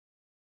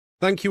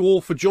Thank you all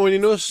for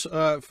joining us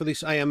for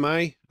this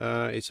AMA.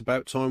 It's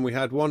about time we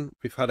had one.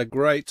 We've had a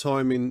great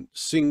time in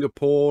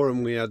Singapore,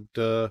 and we had,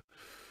 well,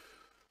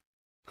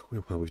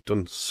 we've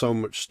done so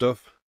much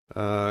stuff.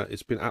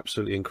 It's been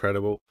absolutely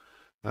incredible,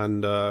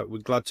 and we're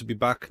glad to be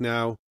back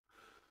now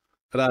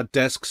at our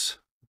desks,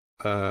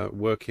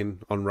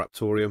 working on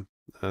Raptoreum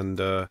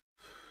and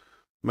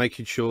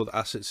making sure that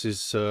assets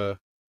is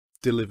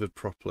delivered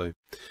properly.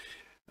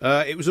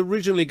 It was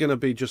originally going to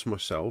be just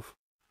myself,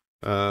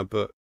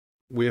 but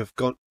we have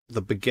got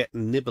the Baguette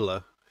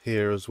nibbler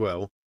here as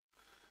well,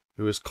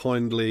 who has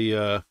kindly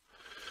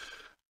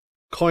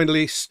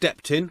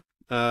stepped in.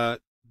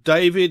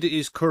 David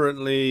is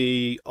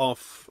currently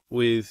off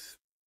with,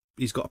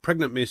 he's got a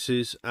pregnant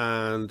missus,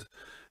 and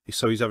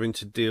so he's having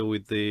to deal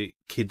with the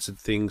kids and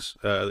things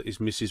that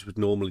his missus would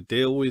normally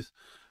deal with.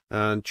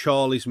 And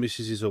Charlie's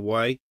missus is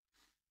away.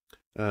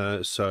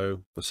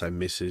 So I say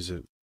missus,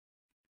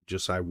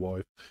 just say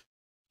wife.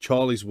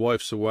 Charlie's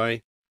wife's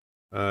away.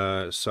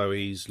 So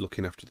he's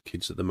looking after the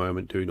kids at the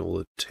moment, doing all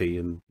the tea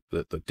and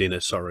the dinner,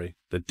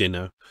 the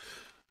dinner.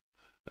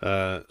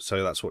 So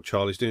that's what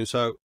Charlie's doing.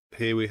 So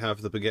here we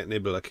have the Baguette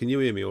nibbler. Can you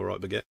hear me all right,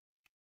 Baguette?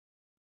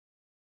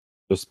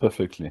 Just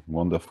perfectly,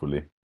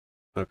 wonderfully.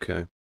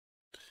 Okay.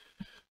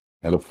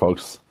 Hello,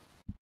 folks.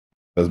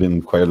 It's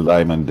been quite a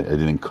time and I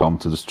didn't come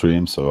to the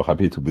stream, so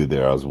happy to be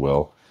there as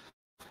well.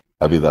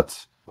 Happy that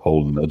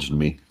Paul nudged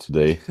me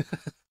today.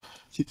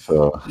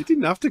 So, you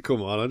didn't have to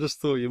come on. I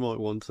just thought you might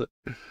want it.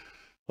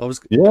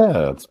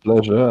 Yeah, it's a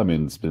pleasure. I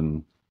mean, it's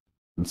been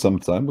some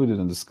time we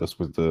didn't discuss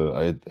with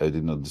I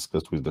did not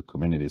discuss with the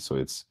community, so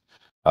it's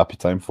happy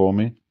time for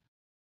me.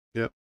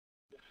 Yep.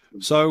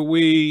 So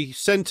we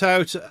sent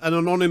out an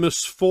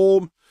anonymous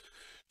form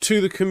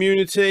to the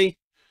community,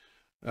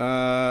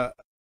 so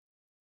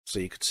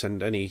you could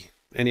send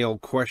any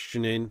old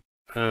question in,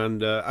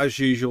 and as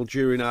usual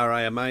during our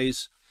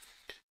AMAs,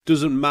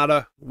 doesn't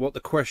matter what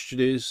the question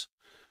is,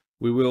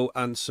 we will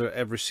answer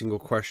every single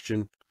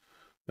question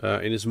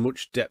in as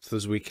much depth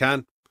as we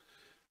can,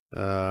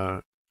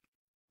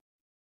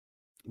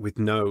 with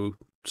no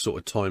sort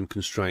of time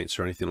constraints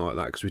or anything like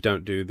that, because we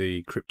don't do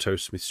the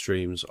CryptoSmith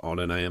streams on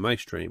an AMA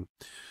stream.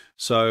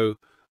 So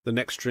the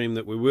next stream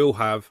that we will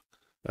have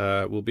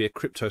will be a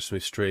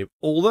CryptoSmith stream,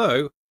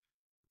 although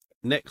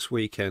next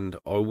weekend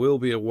I will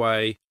be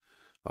away.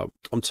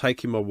 I'm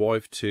taking my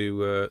wife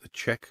to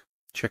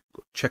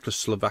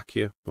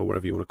Czechoslovakia, or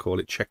whatever you want to call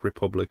it, Czech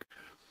Republic,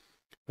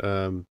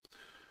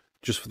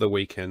 just for the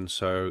weekend.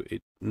 So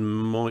it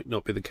might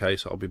not be the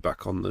case I'll be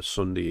back on the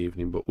Sunday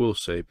evening, but we'll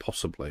see.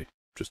 Possibly.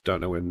 Just don't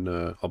know when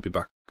I'll be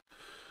back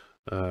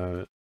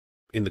in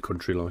the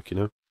country, like,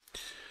 you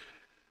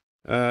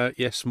know.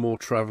 Yes, more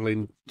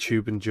travelling,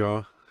 tube and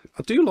jar.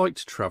 I do like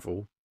to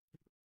travel.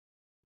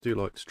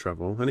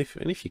 And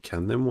if you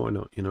can, then why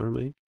not? You know what I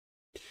mean?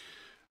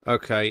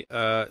 Okay,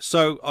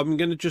 so I'm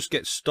going to just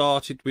get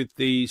started with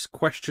these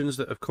questions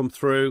that have come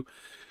through.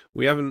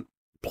 We haven't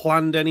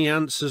planned any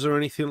answers or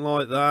anything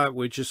like that.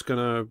 We're just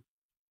gonna,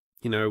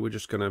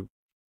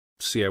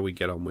 see how we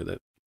get on with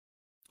it.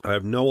 I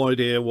have no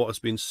idea what has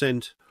been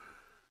sent,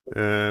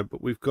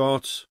 but we've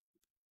got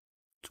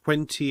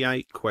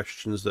 28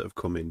 questions that have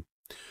come in.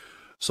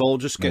 So I'll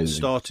just get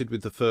started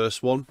with the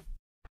first one.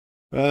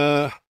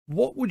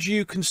 What would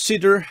you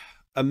consider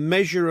a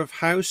measure of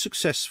how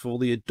successful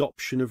the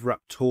adoption of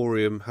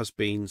Raptoreum has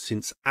been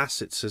since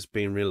assets has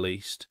been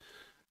released,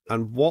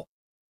 and what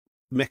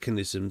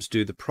mechanisms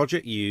do the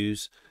project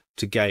use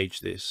to gauge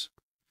this?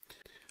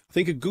 I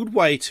think a good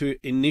way to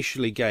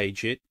initially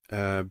gauge it,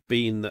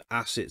 being that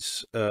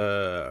assets,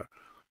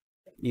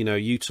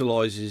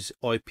 utilizes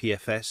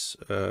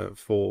IPFS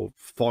for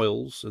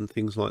files and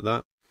things like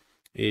that,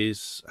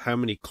 is how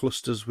many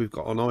clusters we've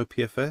got on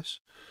IPFS,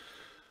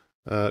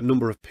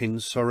 number of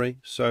pins, sorry.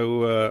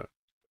 So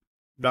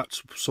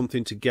that's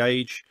something to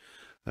gauge.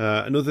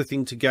 Another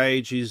thing to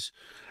gauge is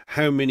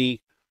how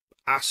many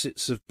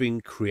assets have been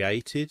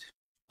created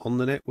on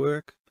the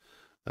network,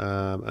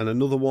 and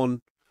another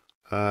one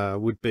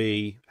would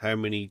be how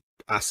many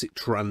asset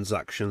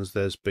transactions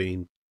there's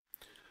been.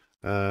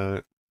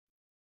 So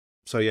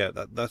yeah,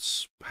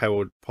 that's how I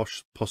would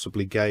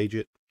possibly gauge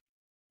it.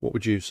 What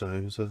would you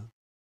say?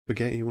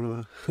 Baguette, you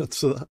want to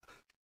answer that?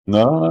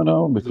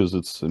 No, because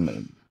it's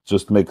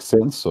just makes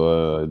sense.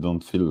 So I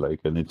don't feel like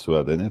I need to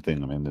add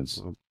anything. I mean,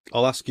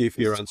 I'll ask you for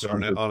your answer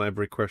on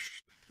every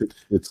question.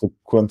 It's a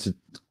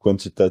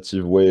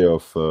quantitative way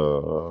of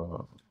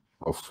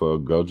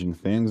gauging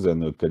things,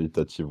 and a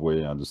qualitative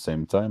way at the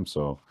same time.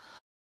 So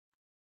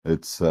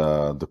it's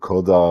the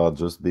code are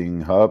just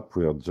being up.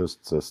 We are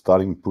just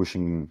starting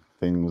pushing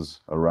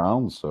things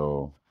around.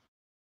 So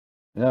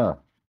yeah,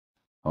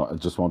 I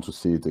just want to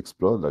see it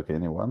explode like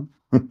anyone.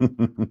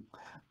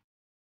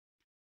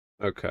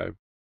 Okay.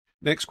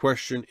 Next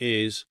question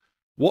is,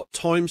 what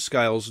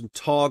timescales and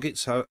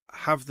targets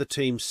have the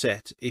team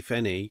set, if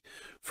any,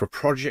 for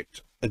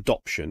project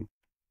adoption?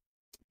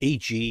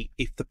 E.g.,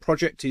 if the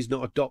project is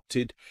not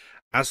adopted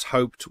as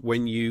hoped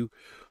when you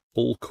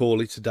all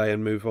call it a day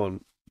and move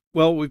on.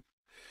 Well,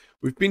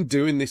 we've been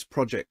doing this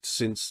project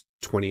since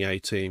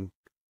 2018.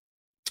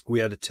 We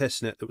had a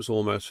testnet that was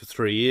almost for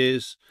 3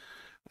 years,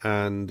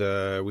 and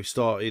we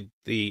started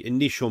the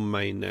initial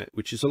mainnet,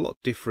 which is a lot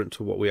different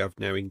to what we have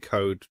now in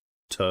code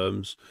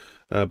terms,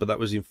 but that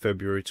was in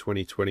February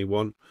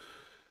 2021.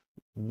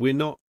 We're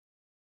not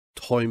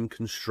time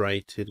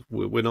constrained.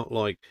 We're not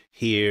like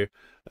here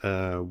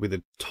with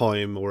a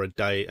time or a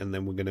date and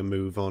then we're going to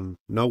move on.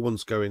 No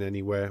one's going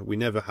anywhere. We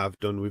never have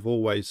done. We've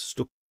always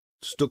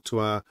stuck to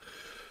our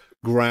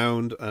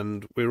ground,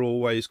 and we're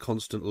always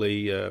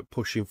constantly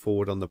pushing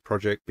forward on the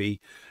project, be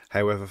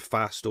however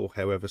fast or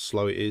however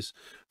slow it is,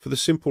 for the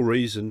simple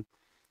reason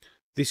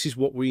this is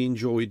what we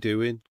enjoy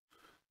doing.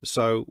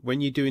 So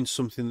when you're doing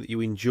something that you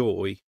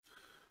enjoy,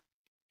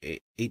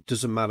 it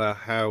doesn't matter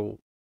how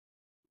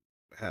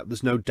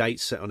there's no date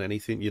set on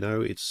anything, you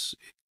know. It's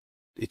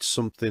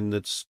something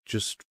that's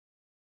just,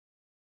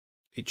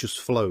 it just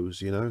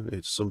flows, you know.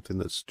 It's something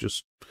that's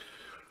just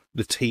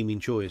the team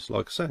enjoys,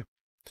 like I say.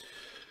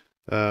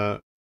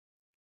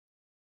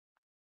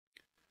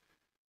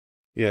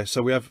 Yeah,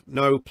 so we have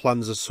no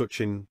plans as such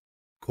in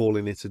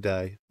calling it a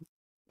day,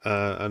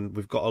 and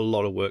we've got a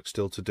lot of work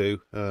still to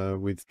do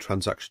with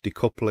transaction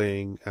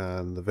decoupling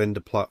and the vendor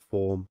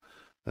platform,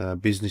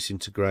 business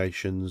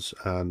integrations,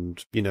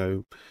 and, you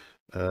know,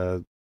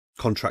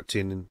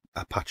 contracting in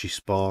Apache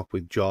Spark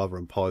with Java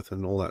and Python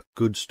and all that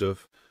good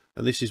stuff.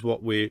 And this is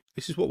what we're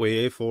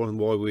here for, and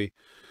why we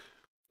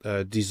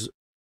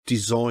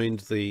designed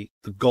the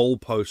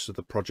goalposts of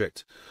the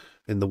project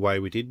in the way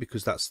we did,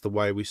 because that's the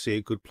way we see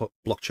a good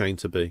blockchain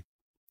to be.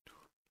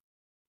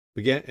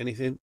 Baguette,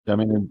 anything? I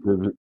mean,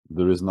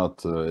 there is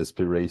not a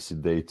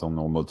expiration date on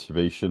our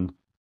motivation.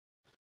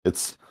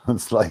 It's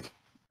like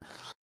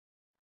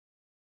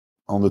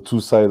on the two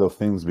sides of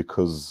things,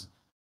 because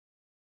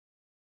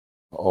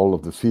all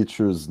of the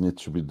features need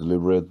to be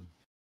delivered,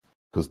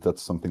 because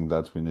that's something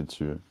that we need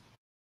to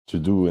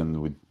do,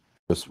 and we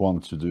just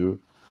want to do.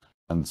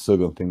 And the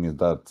second thing is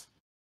that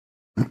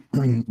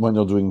when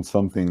you're doing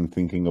something,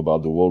 thinking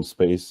about the whole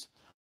space,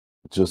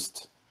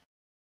 just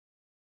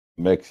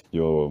make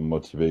your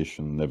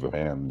motivation never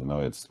end. You know,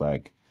 it's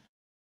like,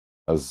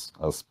 as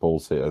Paul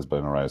say, as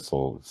Ben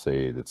Russell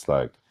said, it's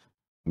like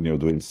when you're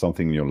doing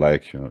something you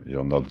like,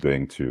 you're not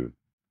going to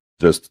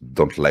just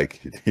don't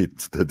like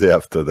it the day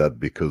after that,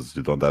 because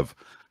you don't have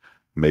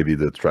maybe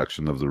the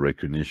traction of the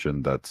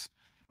recognition that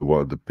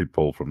what the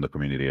people from the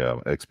community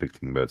are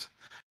expecting, but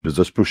you're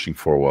just pushing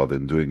forward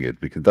and doing it,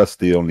 because that's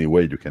the only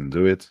way you can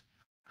do it.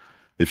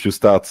 If you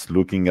start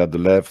looking at the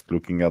left,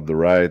 looking at the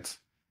right,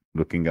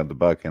 looking at the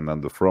back and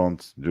at the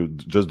front, you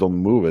just don't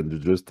move, and you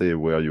just stay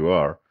where you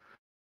are.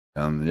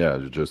 And yeah,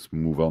 you just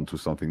move on to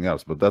something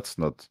else. But that's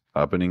not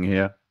happening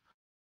here.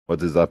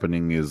 What is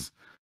happening is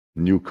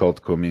new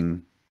code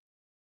coming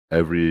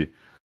every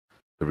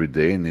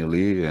day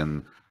nearly,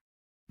 and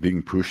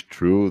being pushed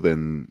through,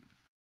 then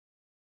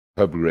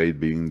upgrade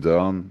being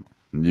done,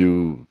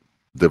 new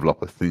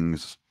developer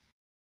things.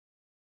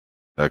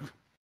 Like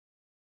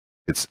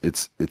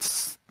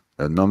it's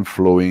a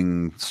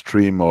non-flowing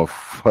stream of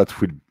what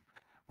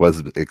was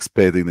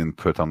expected and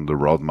put on the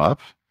roadmap.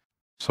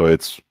 So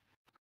it's,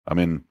 I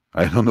mean,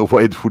 I don't know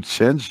why it would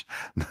change,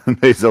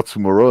 neither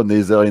tomorrow,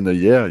 neither in a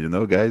year, you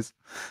know, guys.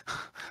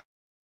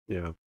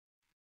 Yeah.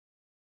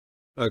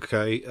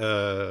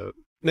 Okay.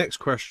 Next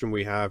question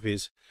we have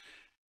is,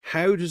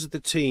 how does the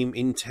team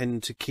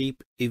intend to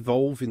keep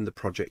evolving the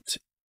project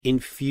in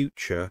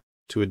future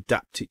to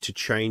adapt it to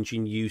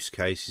changing use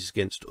cases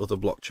against other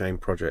blockchain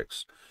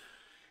projects?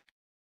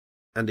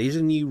 And is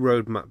a new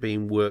roadmap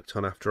being worked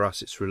on after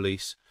Asset's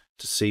release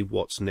to see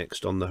what's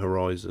next on the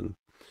horizon?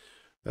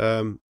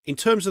 In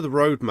terms of the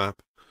roadmap,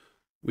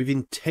 we've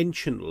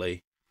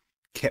intentionally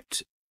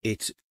kept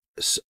it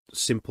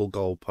simple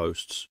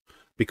goalposts,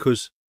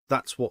 because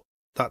that's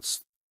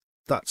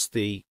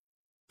the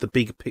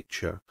big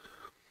picture.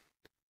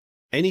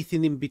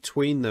 Anything in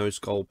between those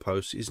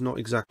goalposts is not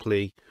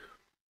exactly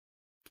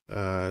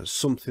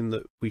something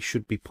that we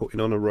should be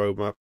putting on a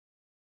roadmap,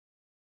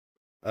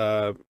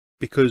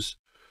 because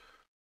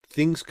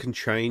things can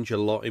change a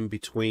lot in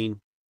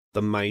between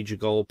the major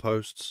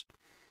goalposts,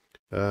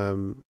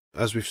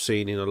 as we've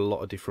seen in a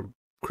lot of different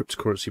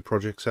cryptocurrency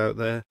projects out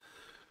there.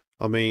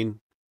 I mean,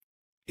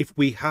 if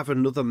we have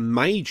another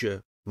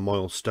major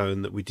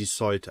milestone that we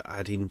decide to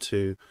add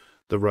into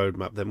the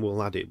roadmap, then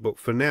we'll add it. But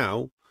for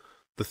now,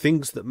 the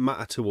things that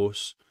matter to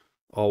us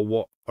are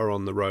what are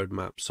on the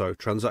roadmap. So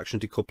transaction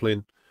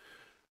decoupling,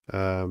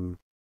 vendor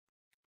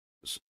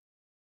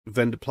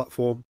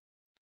platform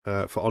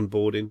for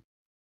onboarding,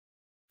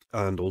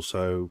 and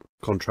also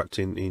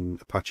contracting in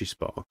Apache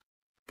Spark.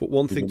 But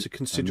one thing to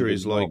consider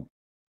is, like,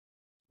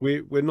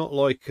 we're not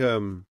like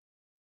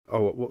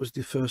what was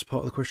the first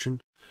part of the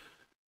question?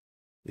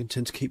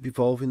 Intend to keep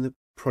evolving the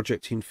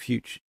project in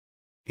future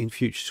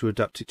to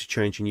adapt it to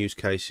changing use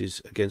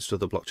cases against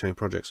other blockchain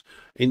projects.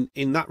 In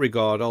that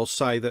regard, I'll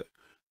say that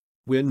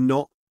we're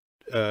not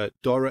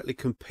directly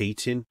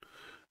competing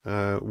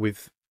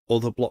with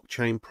other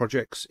blockchain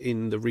projects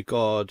in the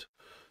regard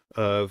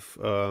of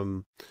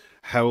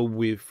how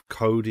we've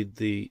coded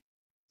the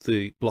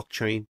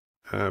blockchain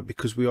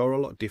because we are a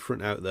lot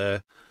different out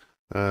there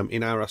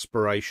in our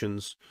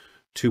aspirations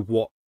to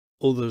what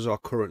others are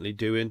currently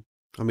doing.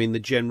 I mean, the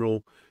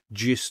general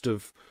gist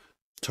of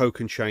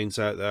token chains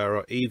out there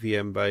are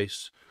EVM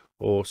based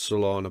or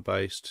Solana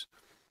based,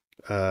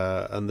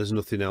 and there's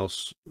nothing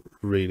else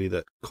really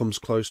that comes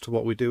close to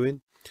what we're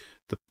doing.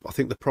 I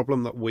think the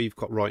problem that we've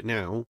got right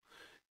now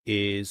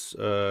is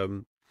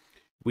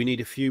we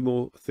need a few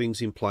more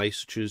things in place,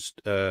 such as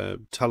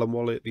Talon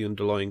Wallet, the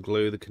underlying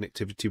glue, the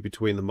connectivity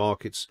between the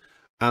markets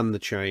and the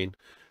chain,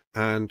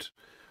 and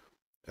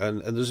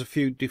there's a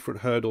few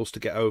different hurdles to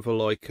get over,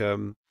 like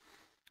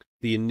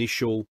the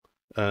initial,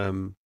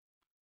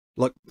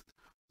 like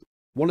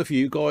one of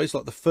you guys,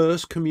 like the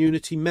first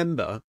community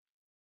member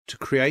to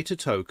create a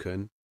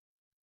token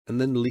and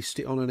then list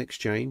it on an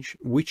exchange,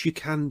 which you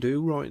can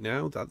do right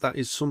now. That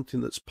is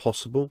something that's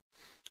possible.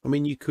 I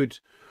mean, you could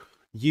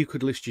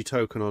list your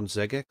token on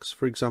ZegX,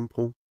 for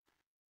example.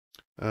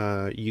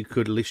 You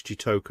could list your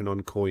token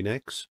on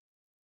CoinX.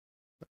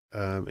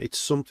 It's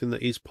something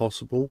that is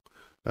possible.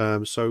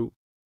 So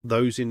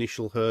those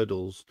initial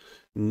hurdles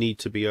need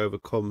to be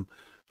overcome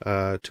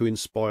to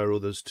inspire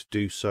others to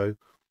do so.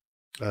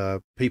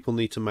 People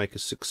need to make a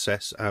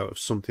success out of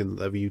something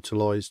that they've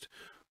utilized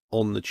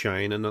on the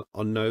chain, and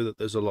I know that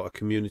there's a lot of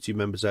community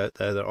members out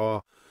there that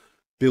are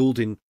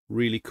building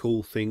really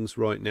cool things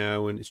right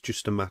now, and it's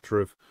just a matter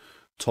of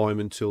time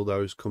until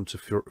those come to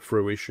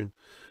fruition.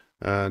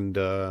 And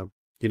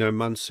you know,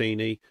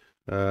 Mancini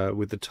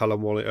with the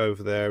Talon wallet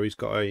over there, he's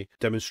got a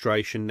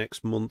demonstration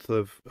next month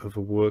of a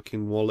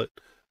working wallet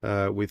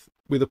with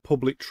a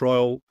public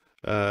trial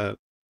the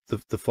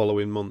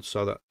following month.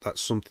 So that's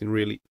something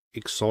really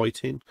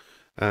exciting,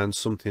 and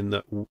something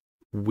that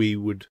we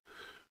would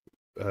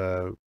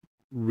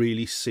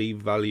really see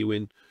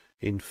value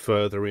in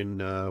furthering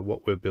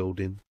what we're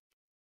building.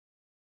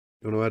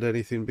 You want to add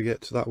anything, Baguette,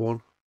 to that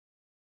one?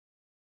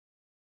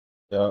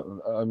 Yeah,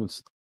 I mean,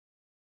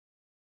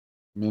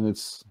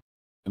 it's,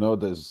 you know,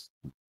 there's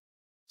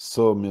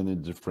so many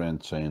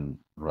different chains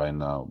right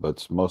now,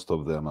 but most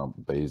of them are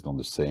based on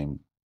the same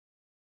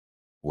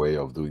way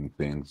of doing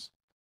things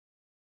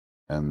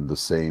and the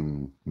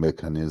same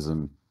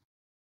mechanism.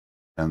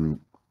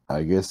 And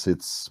I guess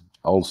it's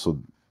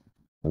also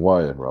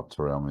why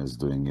Raptoreum is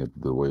doing it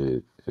the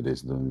way it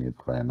is doing it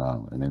right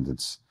now. And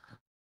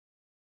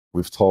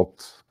we've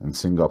talked in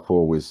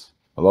Singapore with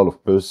a lot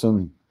of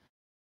person,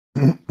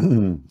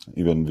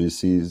 even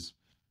VCs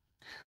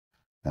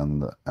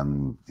and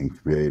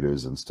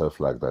incubators and stuff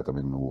like that. I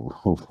mean, a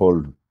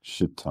whole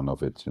shit ton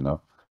of it, you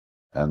know.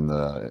 And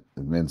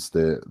it means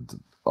they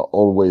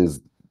always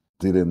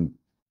didn't.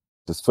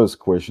 This first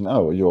question,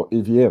 oh, your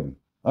EVM,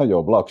 oh,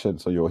 your blockchain,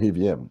 so your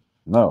EVM.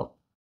 No.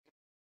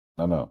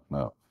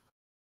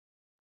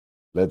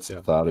 Let's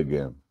start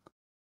again.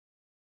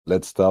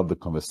 Let's start the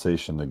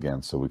conversation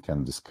again so we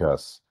can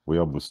discuss. We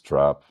are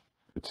Bootstrap,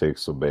 we take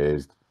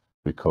based,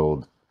 we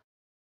code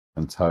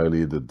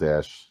entirely the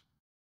Dash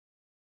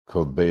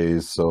code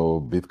base, so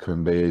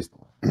Bitcoin based.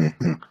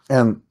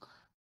 And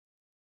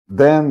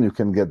then you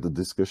can get the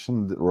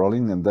discussion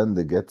rolling, and then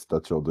they get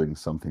that you're doing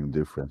something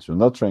different. You're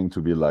not trying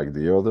to be like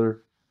the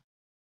other.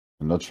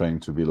 You're not trying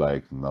to be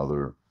like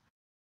another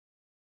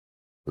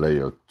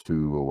layer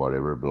 2 or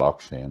whatever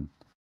blockchain.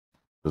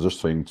 You're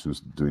just trying to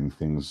doing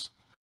things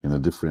in a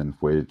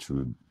different way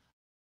to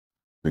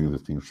doing the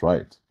things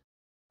right.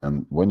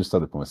 And when you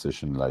start a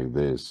conversation like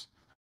this,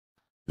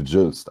 you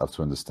just have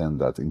to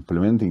understand that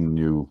implementing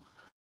new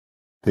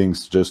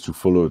things just to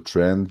follow a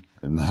trend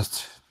and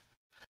it's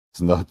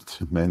not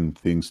the main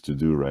things to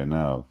do right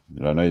now.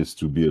 Right now is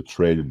to be a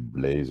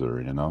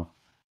trailblazer, you know?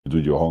 You do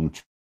your own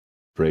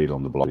trade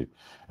on the block.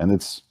 And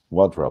it's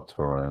what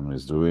Raptoreum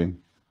is doing.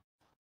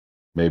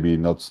 Maybe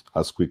not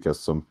as quick as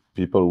some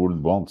people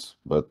would want,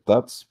 but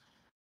that's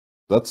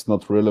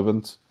not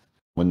relevant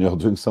when you're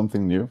doing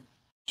something new.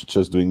 You're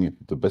just doing it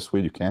the best way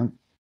you can.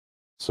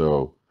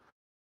 So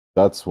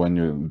that's when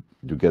you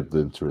get the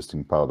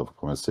interesting part of a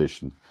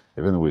conversation,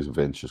 even with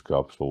venture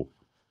capital,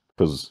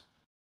 because,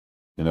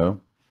 you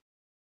know,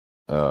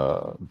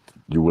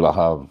 you will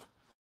have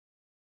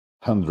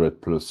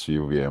 100 plus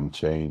UVM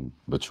chain,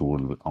 but you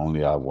will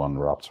only have one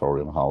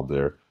Raptoreum out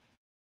there.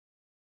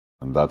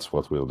 And that's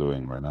what we're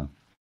doing right now.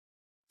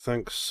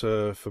 Thanks,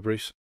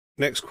 Fabrice.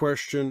 Next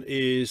question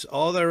is,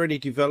 are there any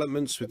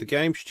developments with the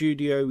game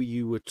studio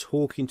you were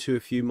talking to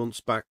a few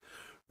months back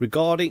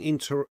regarding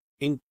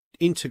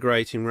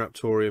integrating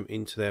Raptoreum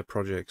into their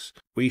projects?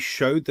 We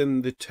showed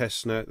them the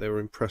testnet. They were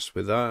impressed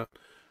with that.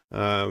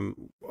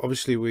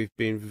 Obviously, we've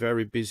been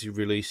very busy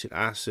releasing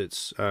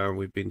assets.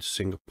 We've been to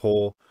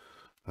Singapore.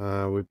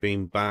 We've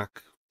been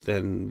back,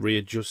 then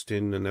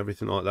readjusting and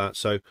everything like that.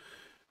 So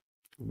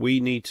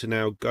we need to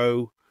now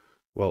go,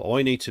 well,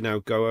 I need to now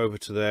go over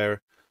to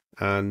there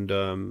and,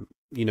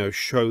 you know,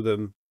 show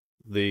them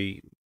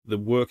the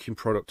working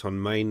product on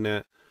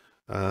mainnet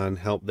and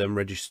help them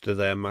register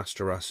their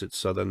master assets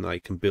so then they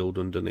can build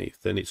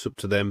underneath. Then it's up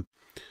to them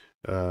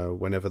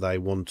whenever they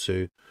want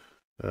to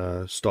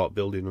start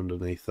building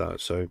underneath that.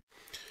 So,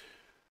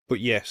 but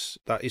yes,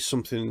 that is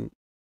something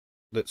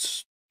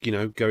that's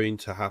going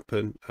to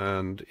happen,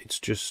 and it's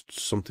just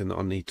something that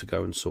I need to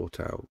go and sort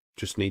out.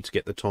 Just need to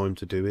get the time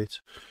to do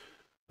it,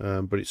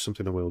 but it's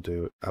something I will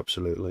do,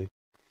 absolutely.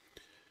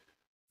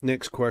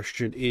 Next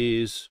question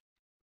is,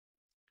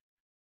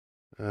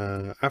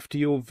 after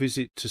your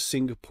visit to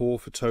Singapore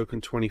for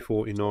Token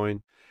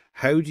 2049,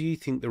 how do you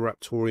think the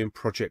Raptoreum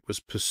project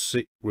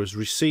was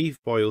received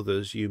by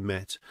others you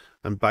met,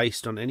 and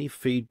based on any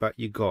feedback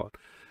you got,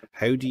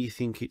 how do you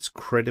think its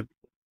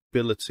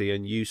credibility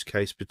and use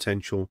case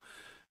potential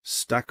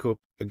stack up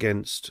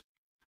against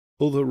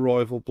other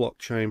rival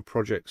blockchain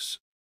projects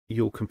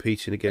you're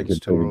competing I can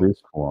against take tomorrow?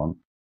 this one.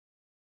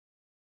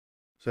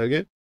 Say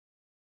again?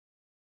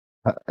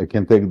 I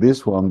can take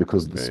this one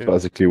because Okay, it's yeah.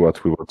 basically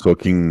what we were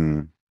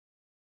talking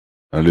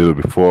a little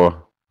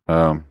before.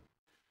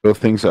 Those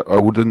things I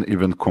wouldn't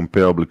even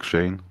compare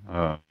blockchain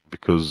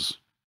because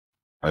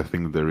I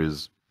think there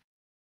is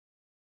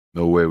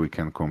no way we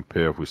can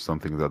compare with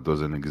something that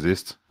doesn't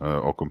exist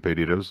or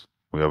competitors.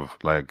 We have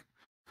like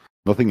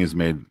nothing is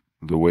made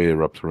the way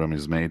Raptoreum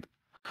is made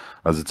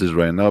as it is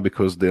right now,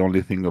 because the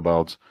only thing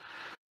about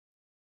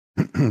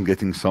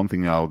getting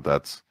something out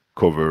that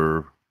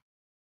cover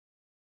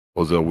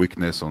other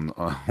weakness on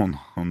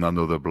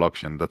another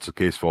blockchain. That's the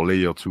case for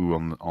layer 2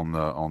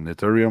 on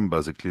Ethereum.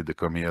 Basically, they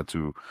come here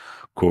to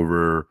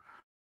cover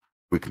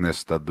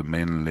weakness that the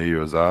main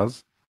layers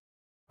has.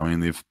 I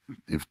mean,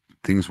 if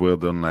things were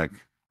done like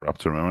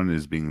Raptoreum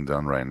is being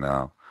done right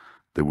now,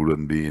 there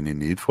wouldn't be any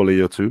need for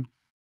layer 2.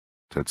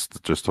 That's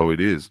just how it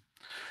is.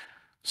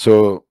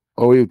 So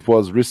how it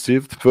was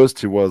received,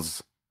 first it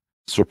was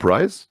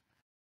surprise.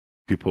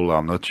 People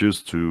are not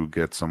used to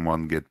get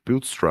someone get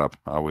bootstrap.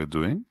 How we're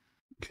doing.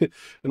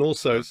 And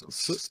also,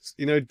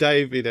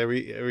 David,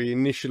 he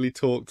initially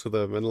talked to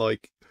them, and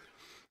like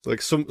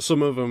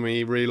some of them,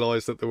 he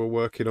realized that they were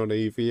working on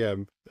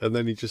EVM, and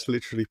then he just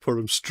literally put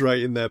them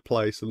straight in their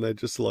place, and they're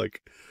just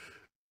like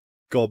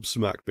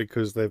gobsmacked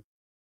because they've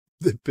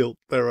built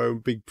their own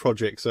big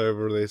projects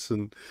over this,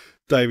 and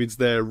David's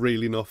there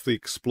reeling off the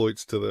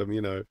exploits to them.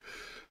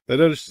 They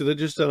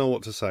just don't know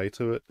what to say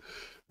to it.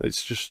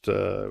 It's just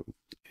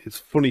it's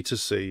funny to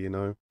see,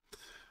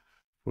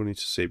 funny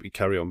to see. But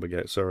carry on,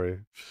 Baguette. Sorry.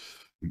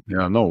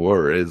 Yeah, no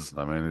worries.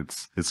 I mean,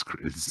 it's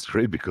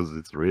great because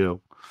it's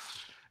real.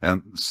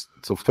 And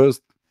so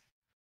first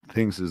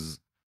things is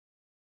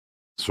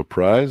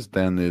surprise,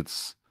 then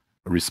it's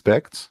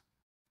respect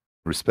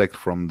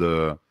from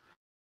the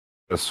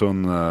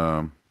person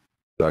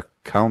that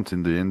count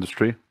in the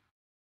industry.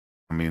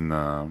 I mean,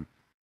 I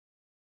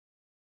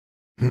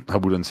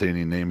wouldn't say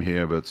any name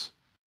here, but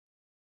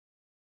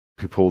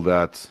people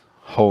that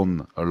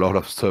own a lot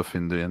of stuff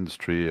in the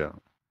industry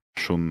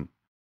shown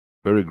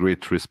very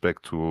great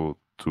respect to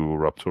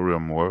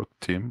Raptoreum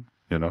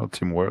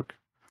teamwork,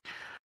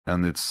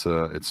 and it's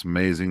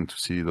amazing to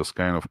see those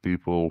kind of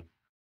people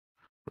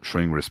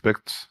showing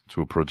respect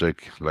to a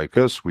project like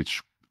us,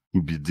 which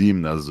would be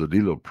deemed as a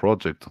little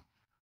project,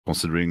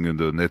 considering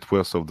the net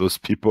worth of those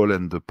people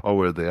and the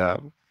power they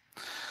have.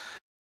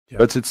 Yeah.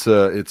 But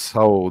it's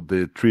how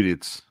they treat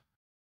it.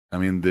 I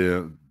mean,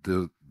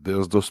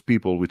 there's those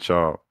people which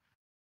are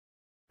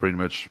pretty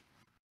much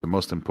the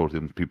most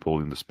important people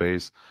in the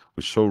space,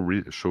 which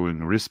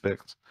showing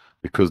respect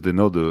because they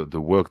know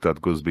the work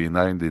that goes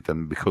behind it,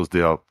 and because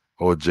they are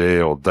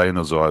OJ or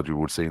dinosaur, as you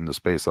would say, in the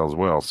space as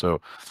well. So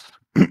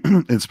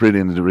it's pretty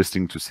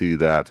interesting to see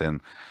that,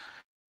 and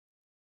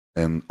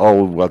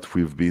all what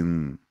we've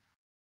been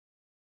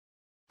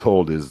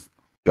told is,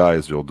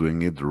 guys, you're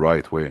doing it the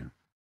right way.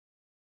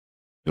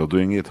 You're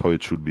doing it how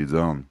it should be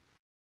done.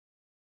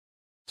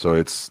 So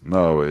it's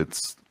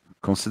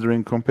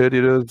considering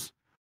competitors.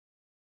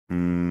 I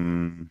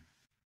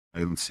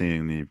don't see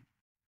any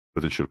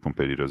potential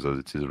competitors as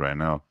it is right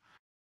now.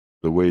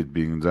 The way it's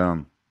being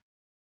done,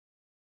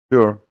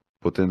 sure,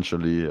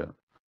 potentially,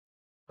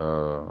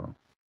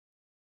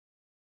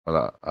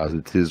 as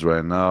it is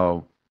right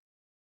now,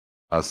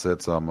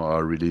 assets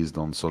are released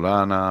on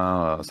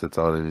Solana, assets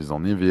are released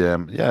on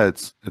EVM. Yeah,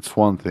 it's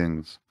one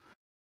thing,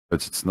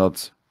 but it's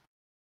not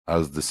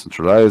as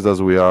decentralized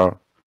as we are.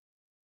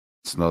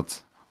 It's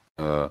not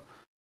the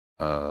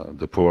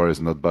power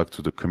is not back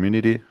to the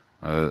community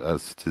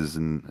as it is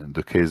in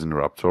the case in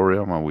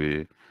Raptoreum, and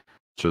we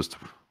just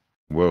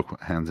work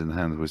hand in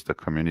hand with the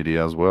community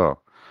as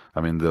well.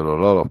 I mean, there are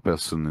a lot of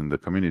persons in the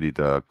community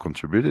that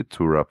contributed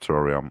to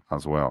Raptoreum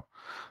as well,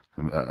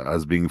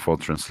 as being for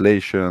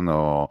translation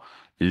or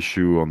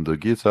issue on the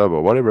GitHub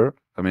or whatever.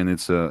 I mean,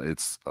 it's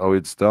how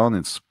it's done.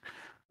 It's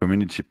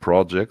community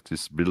project.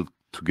 It's built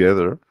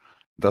together.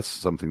 That's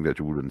something that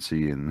you wouldn't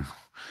see in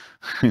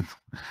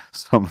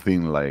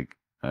something like,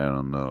 I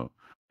don't know,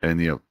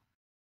 any of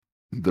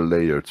the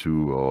layer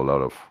 2 or a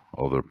lot of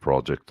other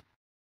projects.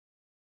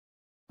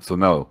 So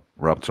now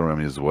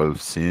Raptoreum is well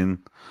seen,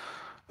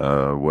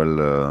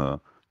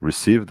 well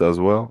received as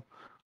well,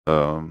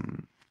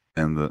 and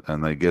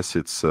I guess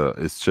it's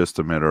just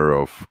a matter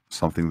of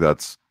something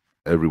that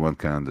everyone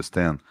can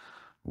understand.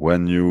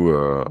 When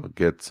you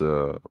get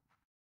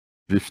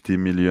 50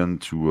 million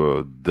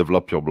to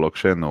develop your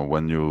blockchain, or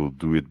when you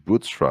do it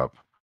bootstrap,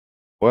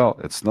 well,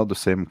 it's not the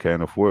same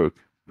kind of work,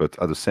 but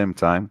at the same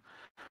time,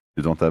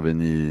 you don't have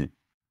any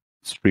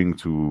string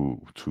to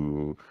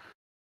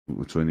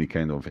any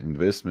kind of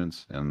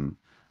investments. And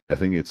I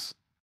think it's,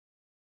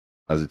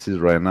 as it is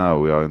right now,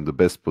 we are in the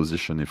best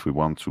position if we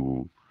want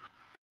to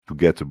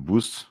get a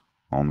boost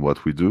on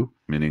what we do,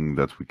 meaning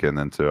that we can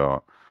enter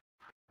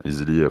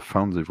easily a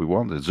fund if we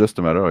want. It's just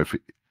a matter of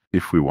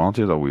if we want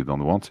it or we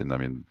don't want it. I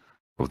mean,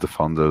 if the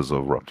founders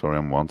of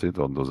Raptoreum want it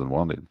or doesn't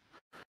want it.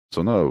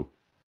 So no,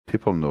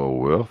 people know our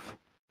worth.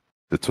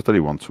 They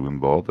totally want to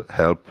onboard,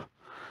 help,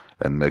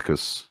 and make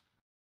us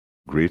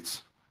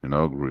great. You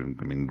know,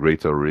 I mean,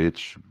 greater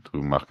reach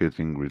to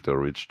marketing, greater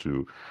reach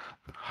to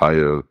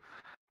higher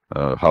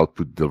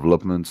output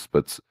developments.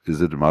 But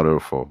is it a matter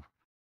for,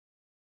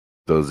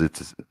 does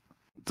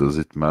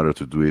it matter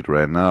to do it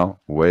right now?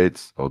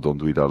 Wait, or don't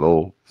do it at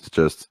all. It's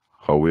just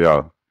how we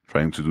are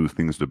trying to do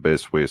things the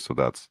best way, so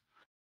that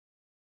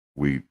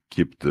we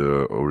keep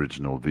the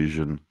original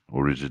vision,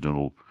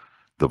 original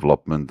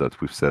development that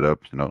we've set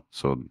up. You know,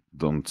 so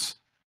don't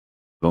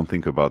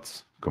think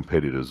about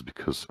competitors,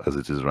 because as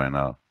it is right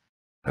now,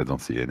 I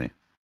don't see any.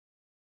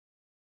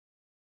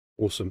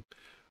 Awesome.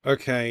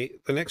 Okay,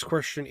 the next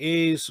question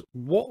is,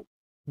 what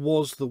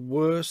was the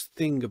worst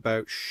thing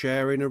about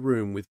sharing a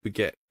room with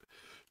Baguette?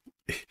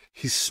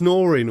 He's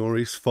snoring or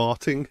he's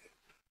farting?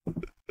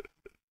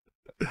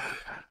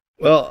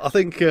 Well, I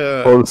think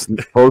Paul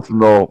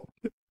snore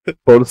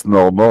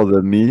more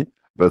than me,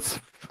 but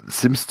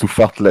seems to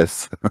fart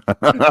less.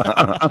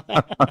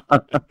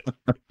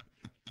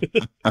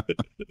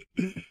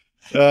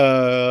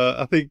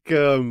 I think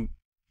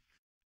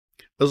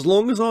as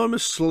long as I'm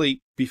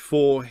asleep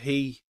before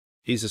he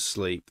is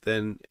asleep,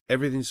 then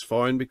everything's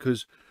fine,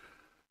 because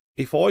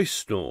if I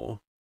snore,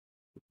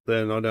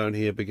 then I don't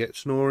hear Baguette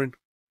snoring.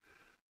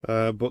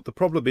 But the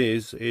problem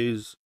is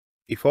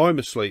if I'm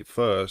asleep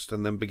first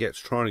and then Baguette's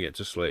trying to get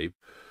to sleep,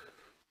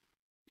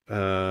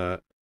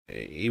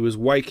 he was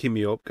waking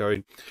me up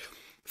going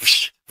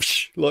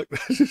like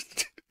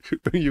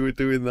when you were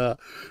doing that,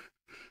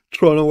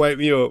 trying to wake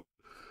me up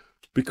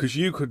because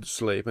you couldn't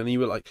sleep, and you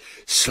were like,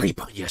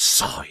 sleep on your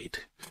side,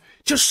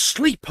 just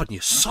sleep on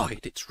your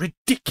side, it's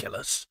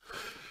ridiculous.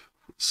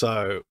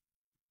 So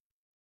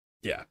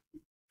yeah,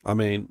 I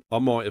mean, I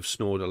might have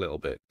snored a little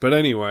bit, but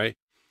anyway,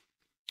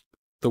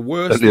 the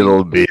worst a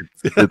little bit,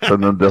 it's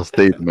an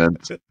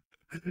understatement.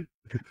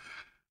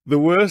 The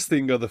worst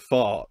thing are the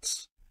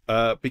farts,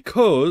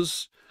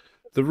 because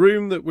the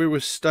room that we were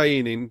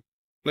staying in,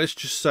 let's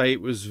just say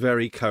it was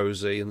very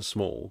cozy and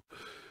small,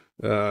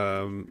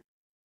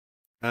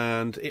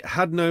 and it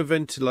had no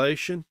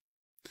ventilation.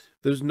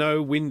 There's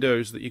no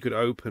windows that you could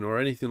open or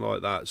anything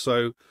like that.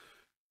 So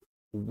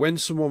when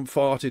someone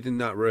farted in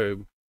that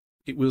room,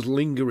 it was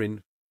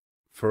lingering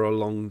for a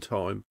long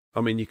time.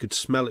 I mean, you could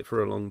smell it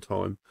for a long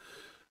time.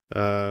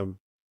 You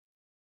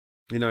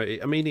know,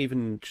 I mean,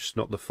 even just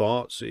not the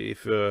farts.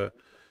 If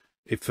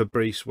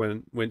Fabrice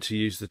went to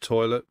use the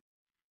toilet,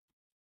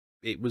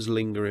 it was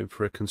lingering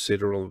for a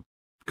considerable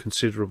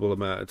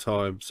amount of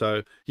time.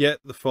 So yeah,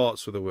 the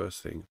farts were the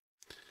worst thing.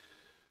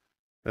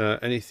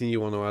 Anything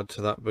you want to add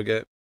to that,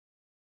 Baguette?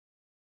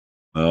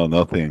 No,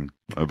 nothing.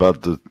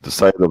 About the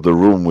side of the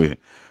room, we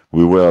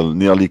were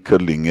nearly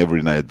cuddling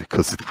every night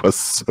because it was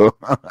so.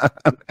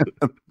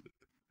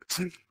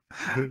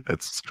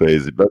 It's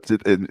crazy, but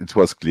it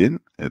was clean.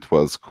 It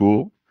was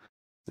cool,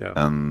 Yeah.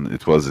 and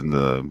it was in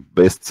the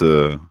best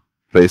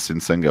place in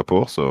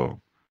Singapore.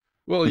 So,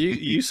 well,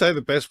 you say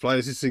the best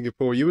place in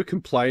Singapore. You were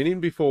complaining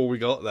before we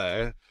got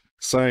there,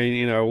 saying,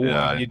 you know, what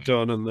have you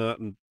done and that,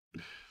 and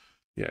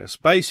yes,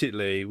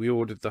 basically we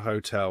ordered the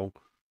hotel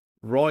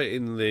right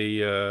in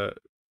the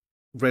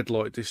red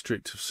light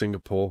district of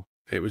Singapore.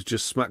 It was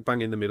just smack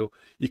bang in the middle.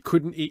 You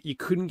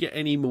couldn't get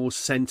any more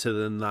centre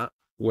than that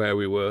where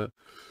we were.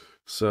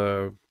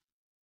 So,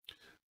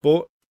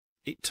 but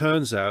it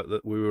turns out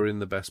that we were in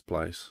the best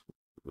place,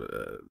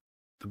 the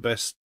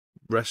best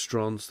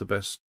restaurants, the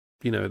best,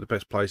 you know, the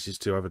best places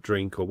to have a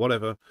drink or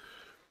whatever.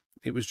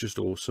 It was just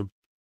awesome.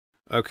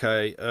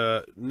 Okay,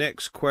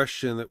 next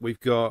question that we've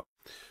got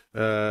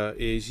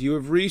is, you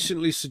have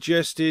recently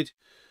suggested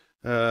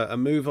a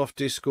move off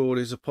Discord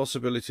is a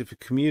possibility for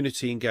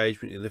community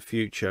engagement in the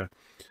future.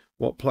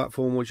 What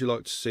platform would you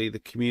like to see the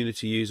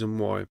community use and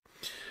why?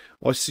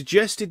 I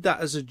suggested that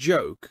as a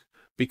joke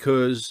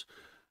because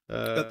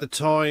at the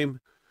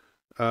time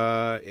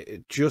it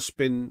had just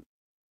been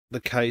the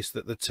case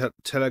that the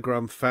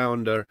Telegram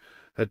founder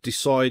had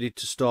decided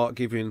to start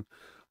giving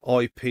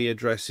IP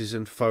addresses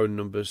and phone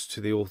numbers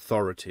to the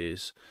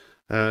authorities.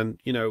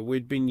 And, you know,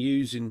 we'd been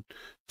using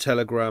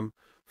Telegram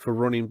for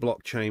running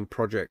blockchain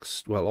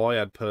projects. Well, I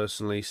had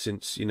personally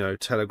since, you know,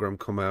 Telegram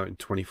come out in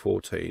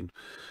 2014.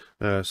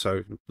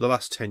 So the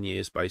last 10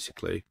 years,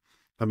 basically.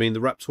 I mean,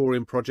 the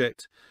Raptoreum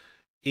project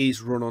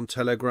is run on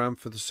Telegram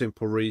for the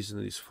simple reason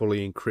that it's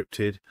fully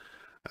encrypted,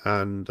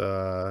 and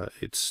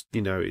it's,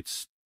 you know,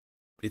 it's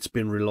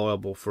been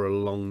reliable for a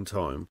long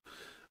time.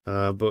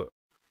 But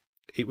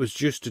it was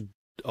just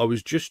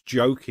was just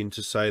joking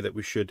to say that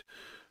we should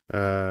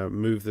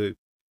move the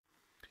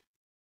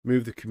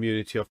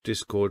community off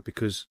Discord,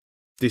 because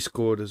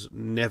Discord has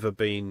never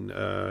been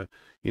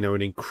you know,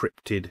 an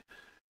encrypted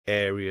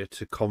area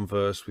to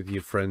converse with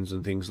your friends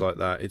and things like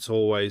that. It's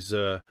always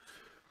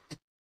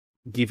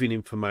giving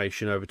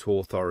information over to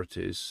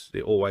authorities.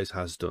 It always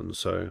has done.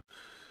 So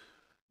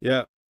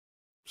yeah,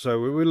 so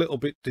we were a little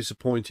bit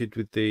disappointed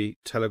with the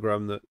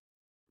Telegram that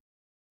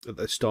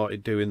they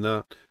started doing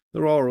that.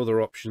 There are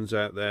other options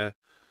out there,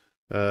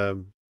 but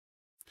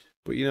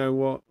you know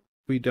what,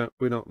 we're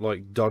not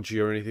like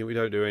dodgy or anything. We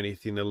don't do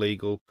anything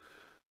illegal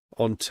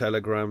on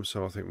Telegram,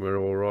 so I think we're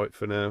all right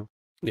for now.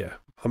 Yeah,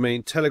 I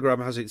mean,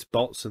 Telegram has its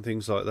bots and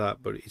things like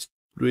that, but it's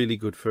really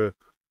good for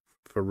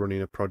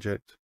running a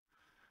project.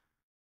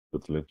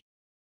 Totally.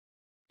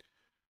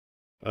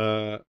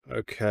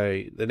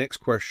 Okay, the next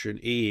question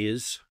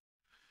is,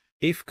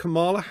 if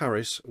Kamala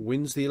Harris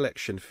wins the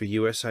election for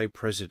USA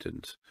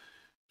president,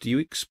 do you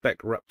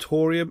expect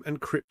Raptoreum and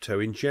crypto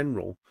in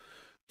general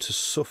to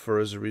suffer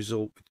as a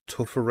result, with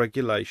tougher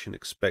regulation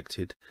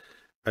expected,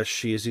 as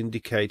she has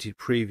indicated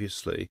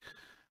previously?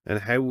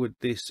 And how would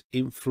this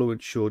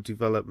influence your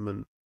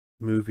development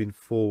moving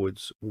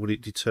forwards? Would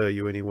it deter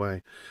you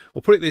anyway?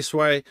 Well, put it this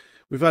way,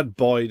 we've had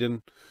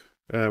Biden,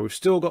 we've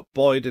still got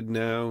Biden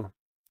now,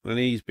 and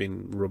he's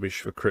been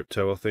rubbish for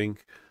crypto, I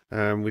think.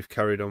 We've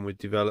carried on with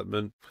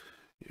development.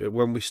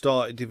 When we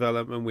started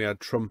development, we had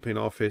Trump in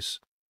office.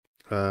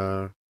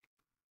 I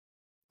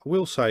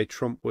will say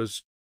Trump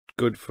was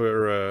good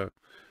for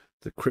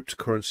the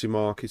cryptocurrency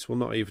markets. Well,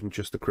 not even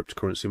just the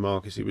cryptocurrency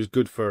markets. It was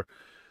good for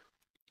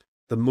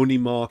the money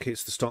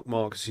markets, the stock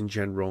markets in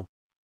general.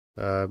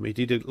 He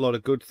did a lot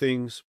of good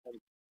things.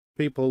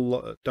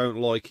 People don't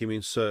like him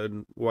in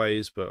certain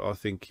ways, but I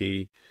think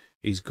he's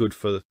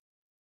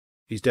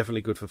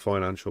definitely good for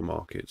financial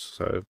markets.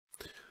 So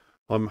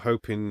I'm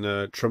hoping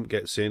Trump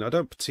gets in. I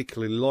don't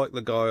particularly like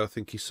the guy. I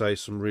think he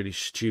says some really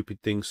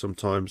stupid things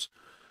sometimes,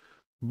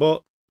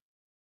 but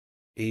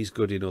he's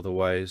good in other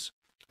ways.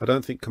 I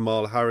don't think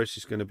Kamala Harris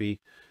is going to be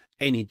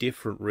any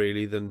different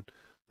really than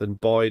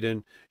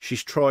Biden.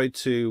 She's tried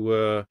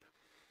to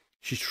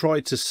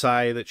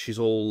say that she's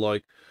all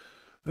like,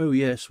 oh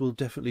yes, we'll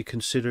definitely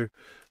consider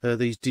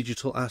these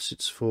digital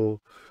assets for,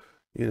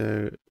 you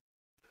know,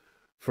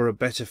 for a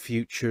better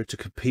future to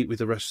compete with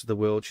the rest of the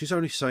world. She's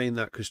only saying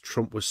that because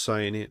Trump was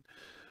saying it.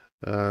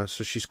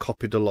 So she's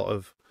copied a lot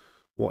of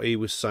what he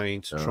was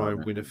saying to try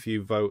and win a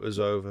few voters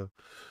over.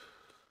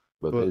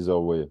 But either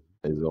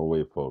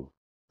way, for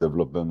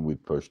development, we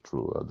push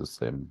through at the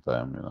same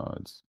time. You know,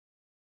 it's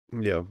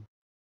yeah.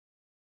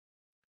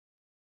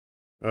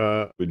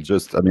 we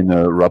just, I mean,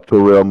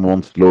 Raptoreum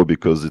won't slow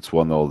because it's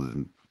one or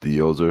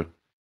the other.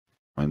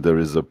 I mean, there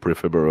is a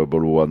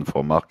preferable one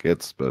for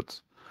markets,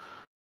 but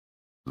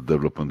the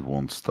development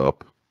won't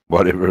stop,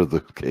 whatever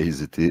the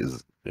case it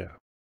is. Yeah.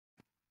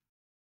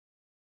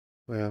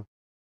 Well,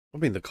 I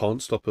mean, they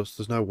can't stop us.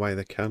 There's no way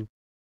they can.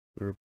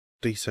 We're a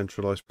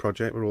decentralized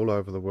project. We're all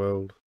over the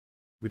world.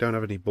 We don't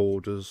have any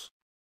borders.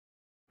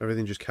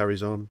 Everything just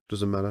carries on.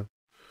 Doesn't matter.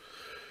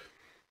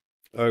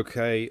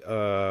 Okay.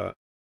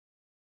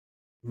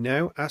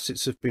 Now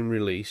assets have been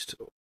released,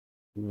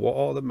 what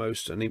are the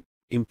most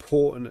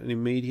important and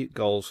immediate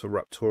goals for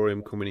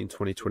Raptoreum coming in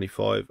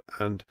 2025?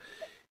 And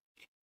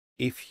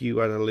if you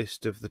had a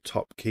list of the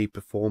top key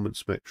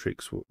performance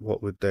metrics,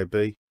 what would they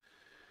be?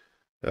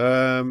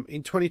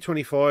 In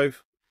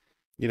 2025,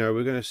 you know,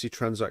 we're going to see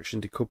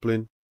transaction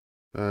decoupling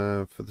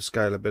for the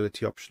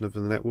scalability option of the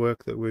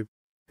network that we've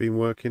been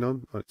working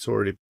on.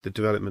 The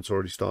development's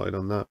already started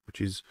on that, which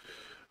is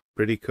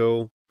pretty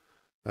cool.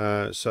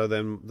 So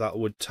then that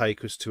would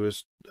take us to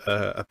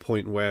a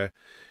point where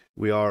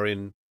we are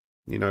in,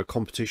 you know,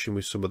 competition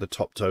with some of the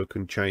top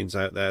token chains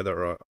out there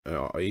that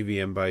are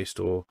EVM based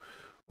or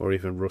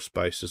even Rust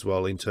based as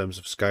well in terms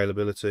of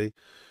scalability.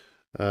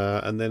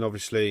 And then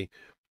obviously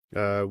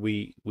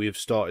we have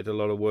started a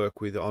lot of work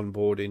with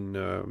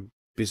onboarding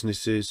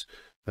businesses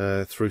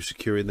through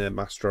securing their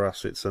master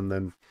assets, and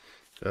then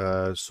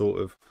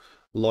sort of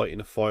lighting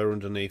a fire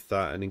underneath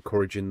that and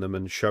encouraging them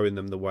and showing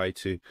them the way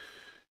to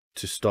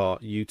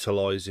start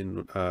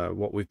utilizing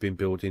what we've been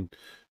building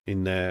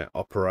in their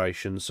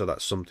operations. So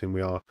that's something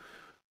we are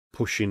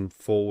pushing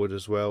forward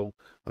as well.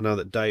 I know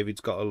that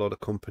David's got a lot of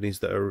companies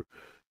that are,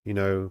 you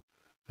know,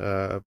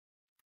 are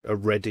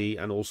ready,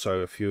 and also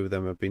a few of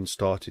them have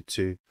started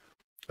to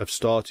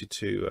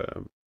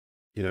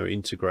you know,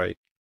 integrate,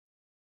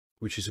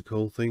 which is a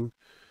cool thing.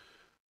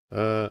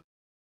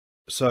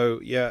 So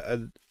yeah,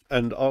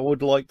 and I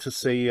would like to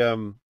see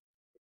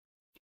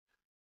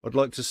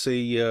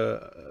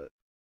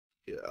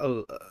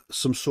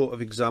some sort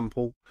of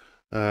example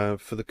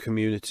for the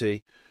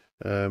community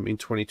in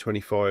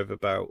 2025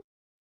 about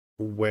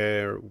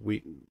what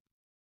we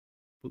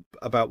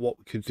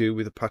could do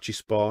with Apache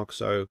Spark.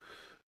 So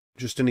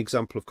just an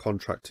example of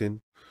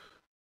contracting,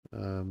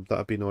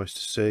 that'd be nice to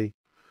see,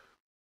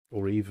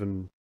 or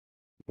even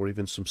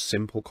some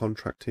simple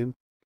contracting.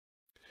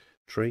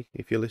 Tree,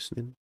 if you're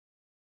listening,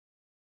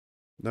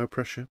 no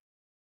pressure.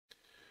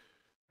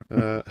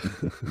 Uh,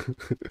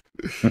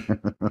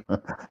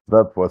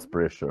 That was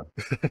pressure.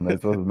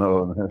 It was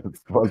no, it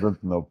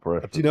wasn't no do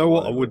pressure you know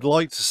what I whatsoever. would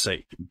like to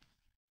see?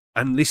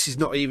 And this is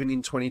not even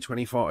in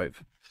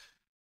 2025.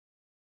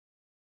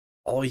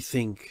 I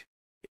think,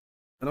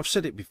 and I've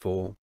said it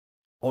before,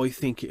 I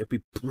think it'd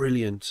be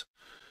brilliant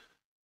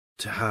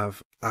to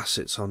have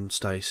assets on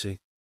Stacy.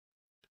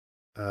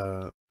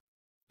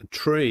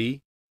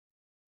 Tree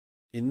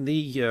in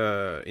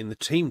the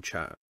team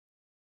chat,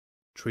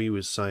 Tree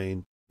was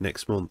saying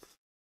next month,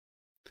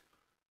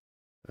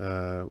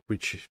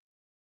 which,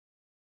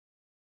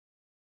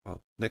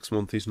 well, next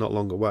month is not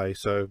long away,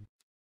 so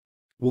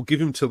we'll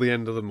give him till the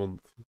end of the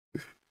month.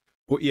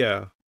 But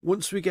yeah,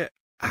 once we get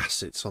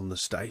assets on the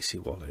Stacy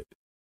wallet,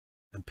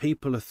 and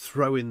people are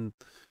throwing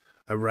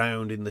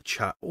around in the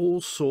chat all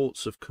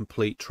sorts of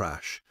complete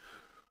trash,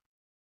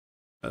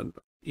 and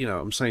you know,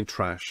 I'm saying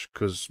trash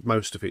because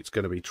most of it's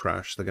going to be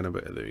trash. They're going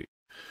to be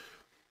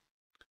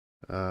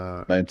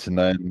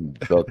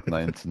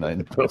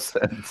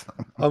 99.99%.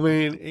 I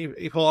mean,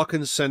 if I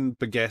can send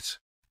Baguette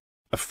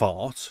a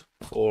fart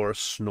or a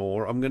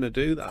snore, I'm going to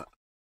do that.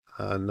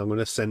 And I'm going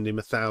to send him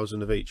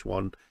 1,000 of each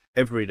one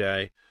every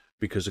day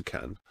because I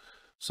can.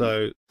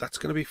 So that's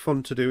going to be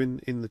fun to do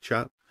in the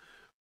chat.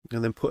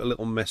 And then put a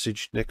little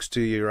message next to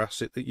your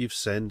asset that you've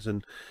sent.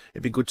 And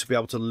it'd be good to be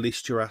able to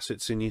list your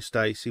assets in your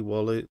Stacy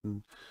wallet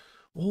and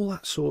all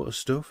that sort of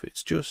stuff.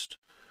 It's just,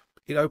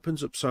 it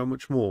opens up so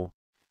much more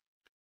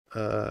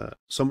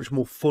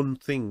fun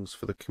things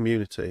for the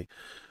community.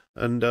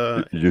 And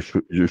You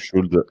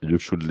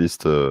should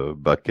list a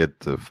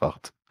bucket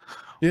fart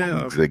on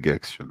yeah,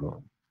 Xegex, you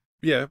know.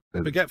 yeah,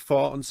 And, Baguette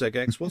Fart on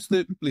ZegX. What's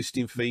the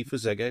listing fee for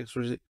ZegX?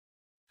 Or is it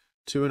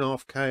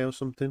 2.5K or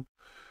something?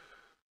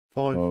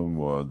 5.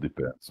 well,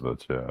 depends,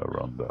 but yeah,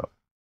 around that.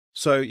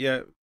 So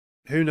yeah,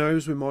 who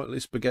knows? We might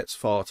list Baguette's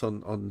Fart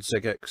on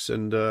ZegX,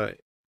 and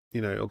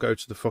you know, it'll go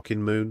to the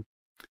fucking moon.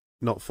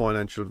 Not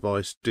financial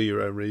advice. Do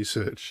your own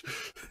research.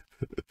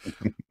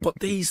 But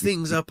these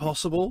things are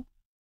possible.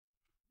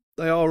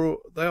 They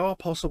are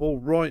possible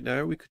right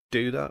now. We could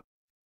do that.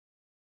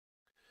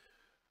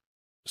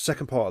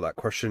 Second part of that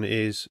question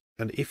is,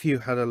 and if you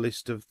had a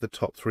list of the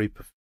top 3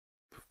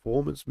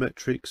 performance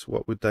metrics,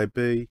 what would they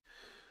be?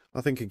 I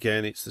think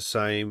again it's the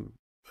same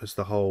as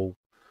the whole.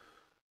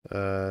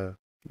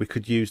 We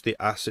could use the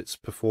assets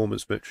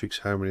performance metrics,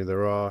 how many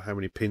there are, how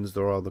many pins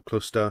there are on the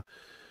cluster.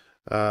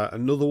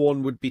 Another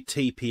one would be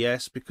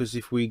TPS, because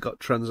if we got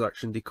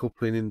transaction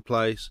decoupling in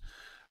place,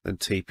 then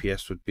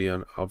TPS would be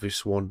an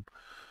obvious one.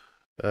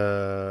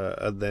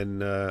 And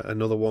then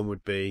another one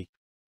would be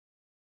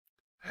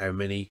how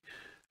many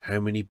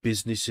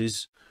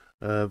businesses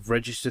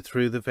registered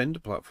through the vendor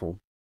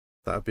platform.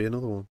 That would be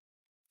another one.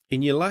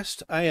 In your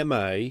last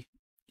AMA,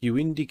 you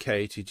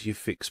indicated you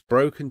fixed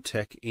broken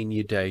tech in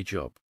your day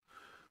job.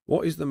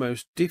 What is the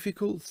most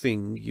difficult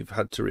thing you've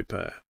had to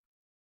repair?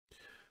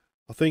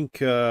 I think,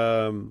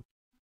 I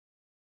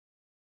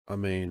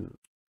mean,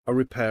 I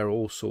repair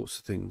all sorts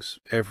of things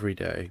every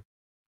day.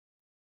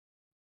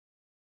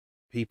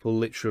 People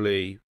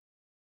literally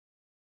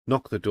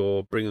knock the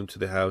door, bring them to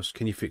the house.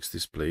 Can you fix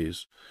this,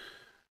 please?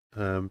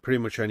 Pretty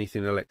much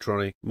anything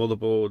electronic,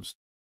 motherboards,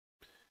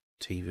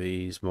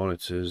 TVs,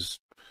 monitors,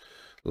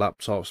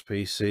 laptops,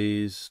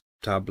 PCs,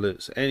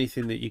 tablets,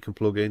 anything that you can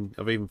plug in.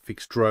 I've even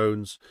fixed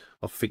drones.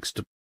 I've fixed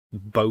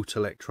boat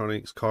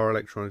electronics, car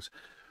electronics,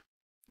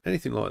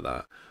 anything like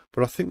that.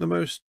 But I think the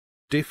most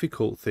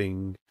difficult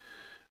thing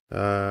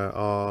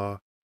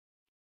are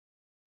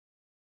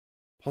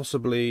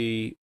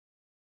possibly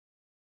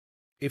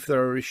if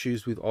there are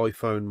issues with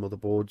iPhone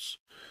motherboards.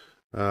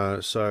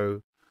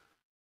 So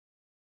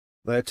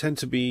they tend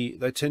to be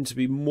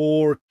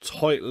more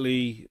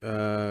tightly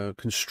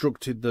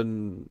constructed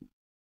than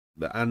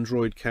the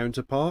Android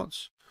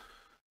counterparts.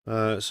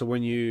 So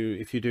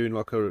if you're doing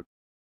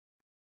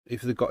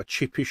if they've got a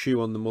chip issue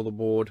on the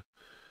motherboard,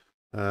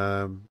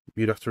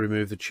 you'd have to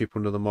remove the chip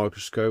under the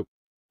microscope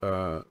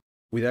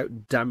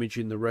without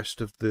damaging the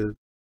rest of the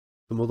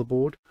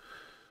motherboard.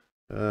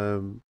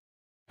 And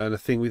a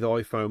thing with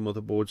iPhone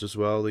motherboards as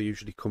well, they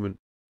usually come in,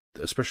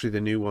 especially the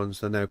new ones,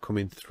 they now come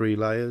in 3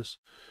 layers.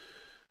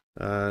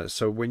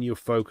 So when you're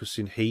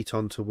focusing heat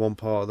onto one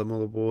part of the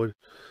motherboard,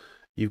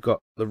 you've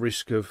got the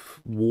risk of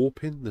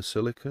warping the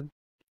silicon.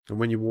 And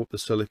when you warp the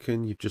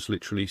silicon, you've just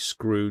literally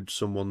screwed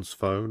someone's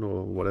phone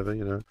or whatever,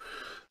 you know.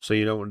 So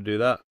you don't want to do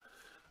that.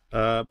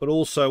 But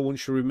also,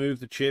 once you remove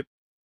the chip,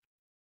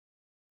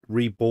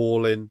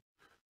 reballing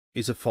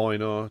is a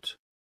fine art.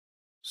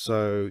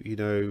 So, you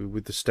know,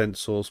 with the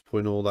stencils,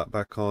 putting all that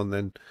back on,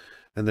 and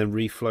then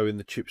reflowing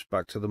the chips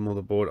back to the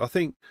motherboard. I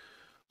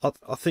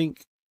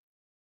think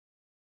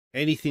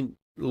anything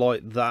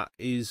like that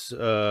is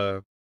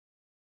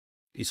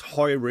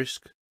high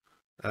risk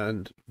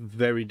and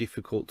very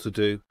difficult to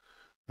do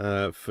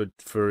for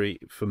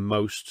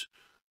most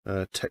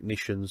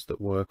technicians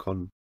that work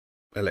on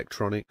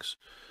electronics.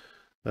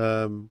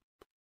 Another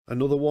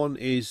one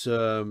is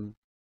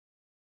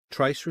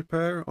trace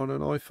repair on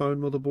an iPhone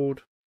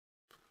motherboard.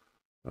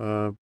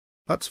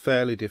 That's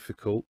fairly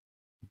difficult.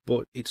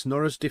 but it's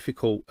not as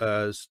difficult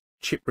as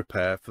chip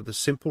repair for the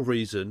simple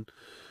reason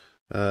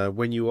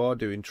when you are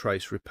doing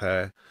trace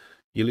repair,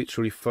 you're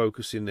literally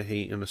focusing the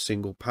heat on a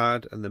single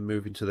pad and then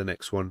moving to the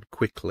next one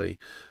quickly.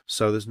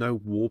 So there's no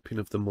warping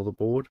of the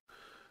motherboard.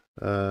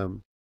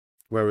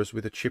 Whereas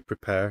with a chip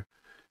repair,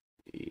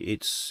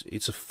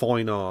 it's a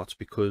fine art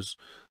because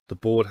the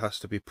board has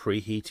to be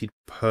preheated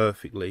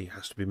perfectly,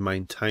 has to be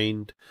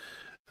maintained,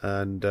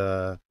 and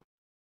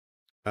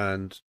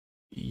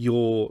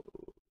your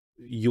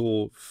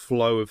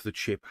flow of the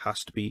chip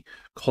has to be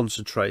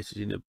concentrated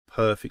in a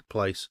perfect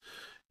place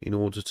in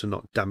order to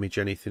not damage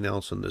anything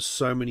else. And there's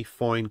so many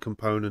fine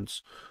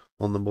components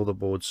on the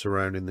motherboard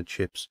surrounding the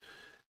chips.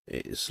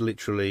 It's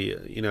literally,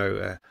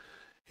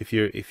 if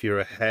you're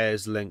a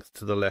hair's length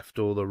to the left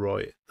or the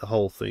right, the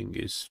whole thing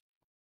is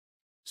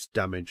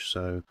damaged.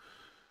 So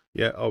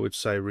yeah, I would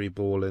say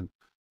reballing,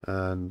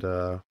 and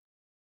reballing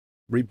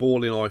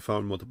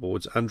iPhone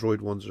motherboards.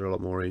 Android ones are a lot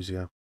more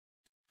easier.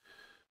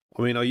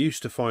 I mean, I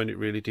used to find it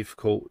really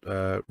difficult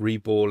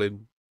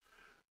reballing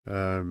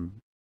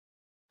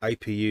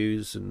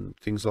APUs and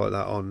things like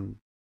that on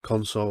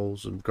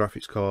consoles and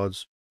graphics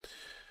cards.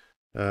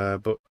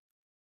 But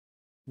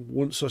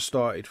once I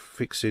started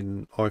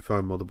fixing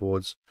iPhone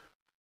motherboards,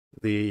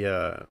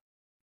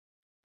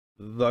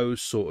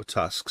 those sort of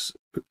tasks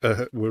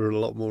were a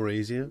lot more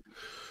easier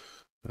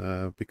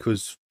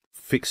because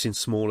fixing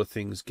smaller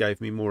things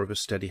gave me more of a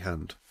steady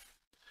hand.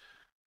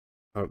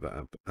 I hope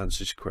that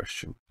answers your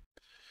question.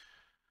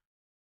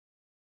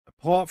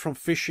 Apart from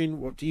fishing,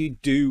 what do you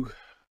do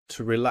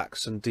to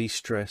relax and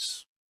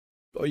de-stress?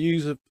 I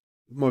use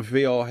my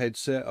VR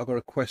headset. I got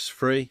a Quest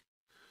 3.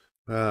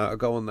 I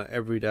go on that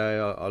every day.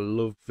 I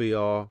love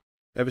VR.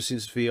 Ever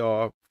since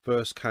VR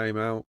first came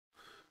out,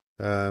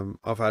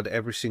 I've had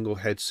every single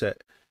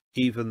headset,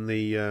 even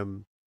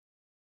the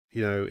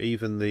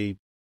even the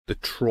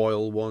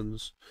trial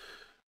ones.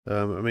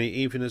 I mean,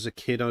 even as a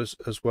kid,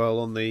 as well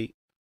on the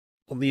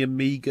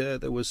Amiga,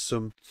 there was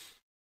some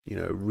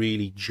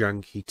really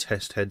janky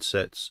test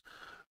headsets,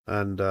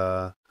 and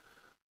I've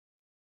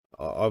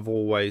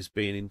always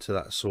been into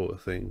that sort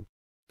of thing.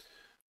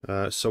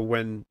 So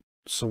when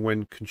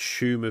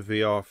consumer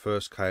VR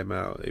first came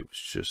out, it was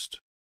just,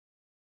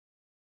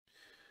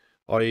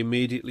 I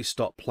immediately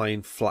stopped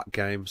playing flat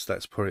games,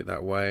 let's put it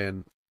that way,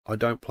 and I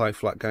don't play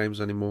flat games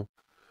anymore.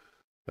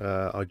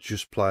 I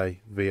just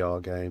play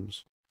VR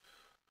games.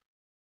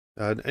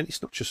 And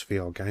it's not just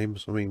VR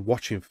games. I mean,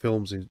 watching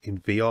films in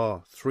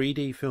VR,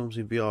 3D films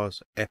in VR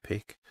is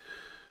epic.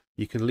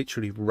 You can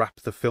literally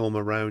wrap the film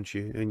around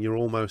you and you're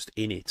almost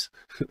in it.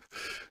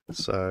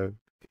 So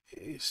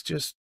it's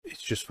just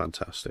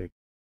fantastic.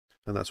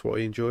 And that's what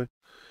I enjoy.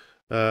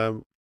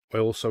 I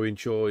also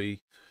enjoy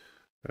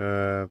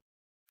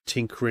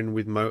tinkering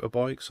with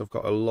motorbikes. I've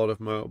got a lot of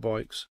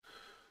motorbikes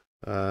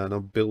and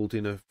I'm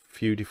building a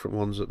few different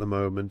ones at the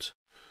moment.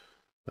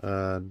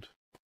 And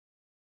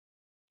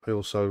I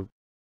also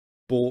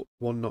bought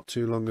one not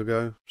too long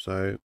ago,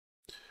 so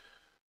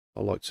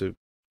I like to,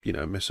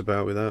 mess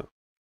about with that.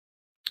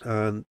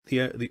 And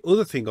the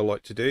other thing I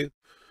like to do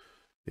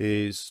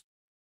is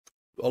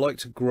I like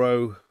to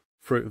grow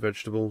fruit and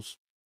vegetables.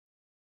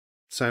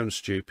 Sounds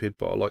stupid,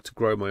 but I like to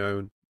grow my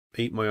own,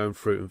 eat my own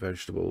fruit and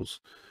vegetables.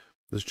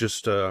 There's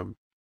just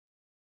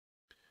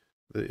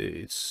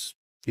it's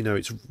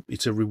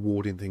a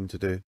rewarding thing to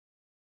do.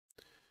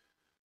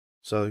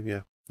 So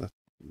yeah, that's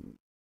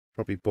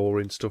probably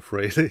boring stuff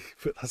really,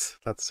 but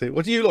that's it.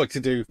 What do you like to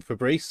do,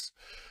 Fabrice?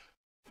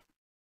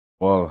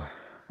 Well,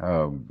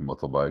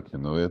 motorbike, you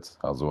know it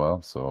as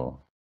well.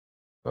 So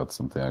that's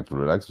something I can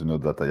relax. You know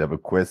that I have a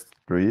Quest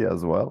 3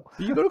 as well.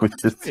 You got a Which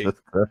is Quest 3?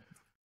 just,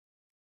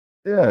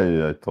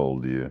 yeah, I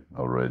told you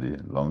already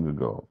long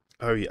ago.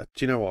 Oh yeah,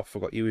 do you know what? I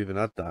forgot you even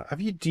had that.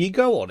 Do you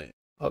go on it?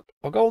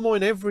 I go on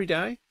mine every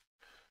day.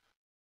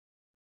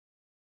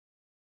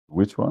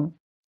 Which one?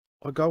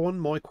 I go on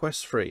my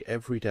Quest 3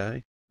 every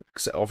day.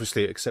 Except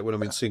when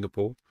I'm in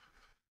Singapore.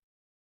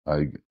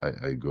 I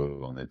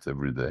go on it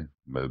every day.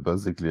 But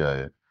basically,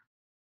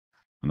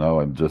 now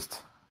I'm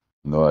just,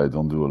 no, I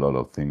don't do a lot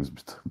of things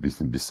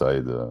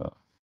beside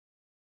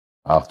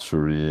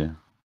archery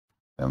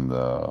and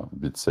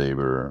Beat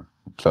Saber,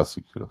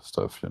 classic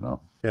stuff,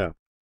 Yeah.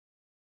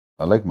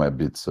 I like my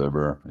Beat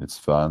Saber. It's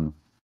fun.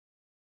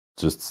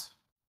 Just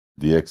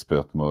the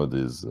expert mode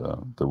is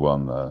the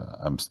one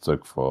I'm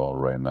stuck for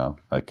right now.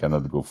 I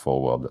cannot go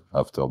forward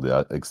after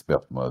the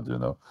expert mode,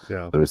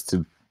 Yeah. There is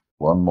still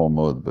one more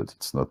mode, but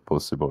it's not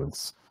possible.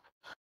 It's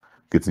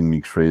getting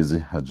me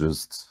crazy. I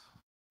just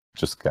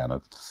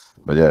cannot.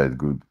 But yeah, it's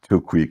good.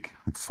 Too quick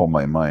for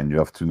my mind. You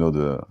have to know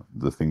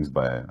the things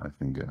by, I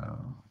think.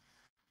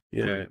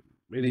 Yeah,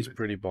 it is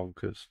pretty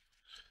bonkers.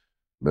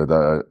 But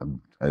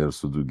I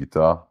also do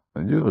guitar,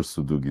 and you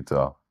also do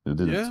guitar. You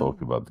didn't Yeah.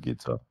 talk about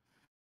guitar.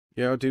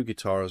 Yeah, I do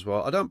guitar as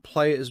well. I don't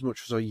play it as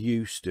much as I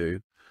used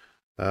to,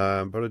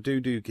 but I do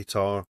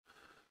guitar,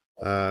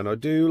 and I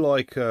do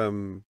like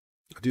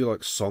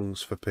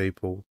songs for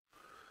people.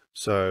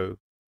 So,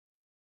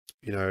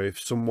 if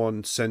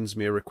someone sends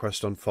me a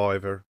request on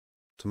Fiverr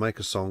to make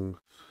a song,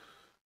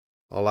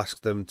 I'll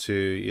ask them to,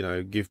 you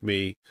know, give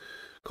me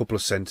a couple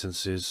of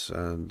sentences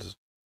and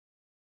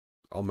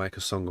I'll make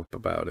a song up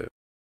about it.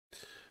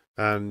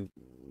 And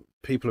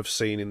people have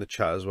seen in the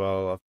chat as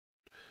well.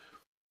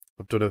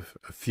 I've done a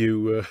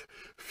few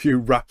few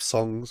rap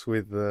songs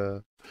with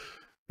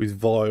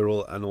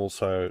Viral and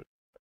also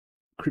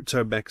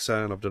Crypto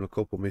Mexa, and I've done a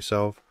couple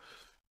myself.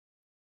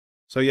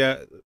 So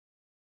yeah,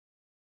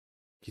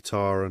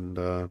 guitar and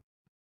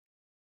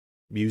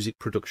music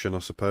production, I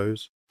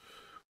suppose.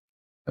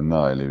 And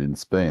now I live in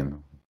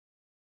Spain,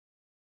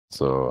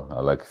 so I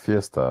like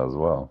fiesta as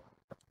well.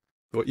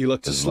 What, you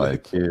like to With my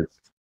sleep?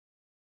 kids.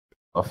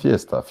 Oh,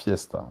 fiesta,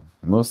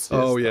 no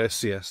Oh siesta. yeah,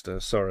 siesta.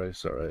 Sorry.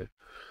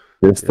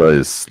 Fiesta Yeah,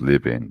 is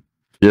sleeping.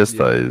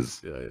 Fiesta yeah,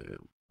 is yeah.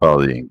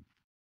 partying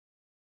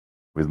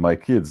with my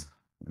kids.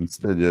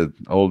 Instead, yeah,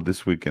 all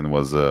this weekend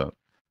was a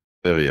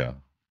feria.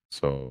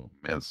 So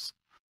yes,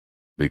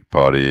 big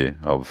party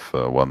of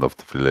one of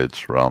the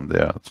village around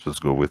there.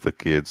 Just go with the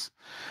kids,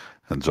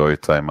 enjoy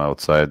time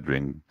outside,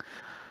 drink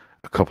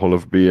a couple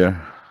of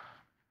beer,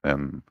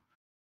 and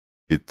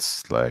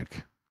it's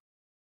like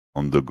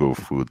on the go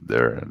food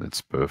there, and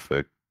it's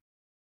perfect.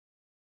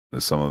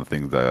 There's some of the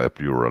things that help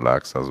you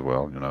relax as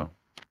well, you know.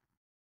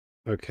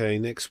 Okay,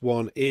 next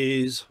one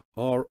is: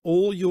 are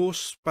all your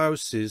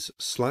spouses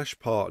slash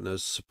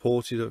partners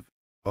supportive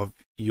of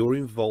your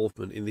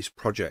involvement in this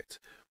project,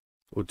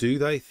 or do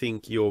they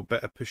think you're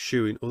better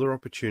pursuing other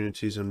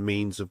opportunities and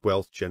means of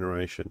wealth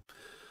generation?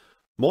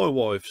 My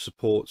wife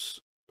supports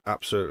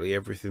absolutely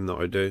everything that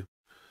I do.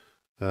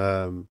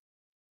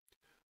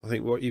 I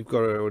think what you've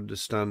got to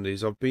understand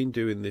is I've been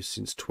doing this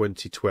since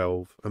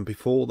 2012, and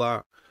before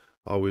that,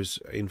 I was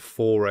in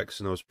Forex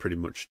and I was pretty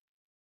much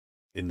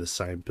in the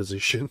same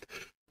position.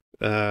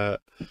 Uh,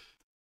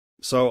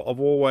 so I've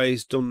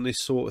always done this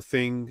sort of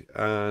thing,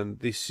 and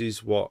this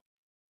is what,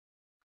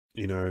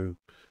 you know,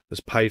 has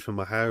paid for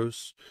my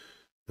house,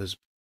 has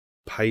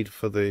paid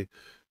for the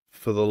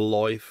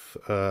life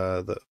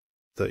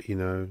that you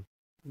know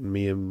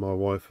me and my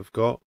wife have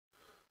got,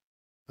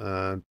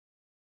 and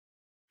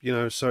you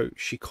know, so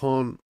she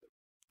can't.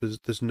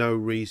 There's no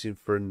reason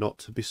for her not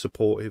to be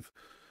supportive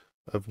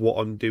of what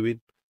I'm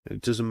doing.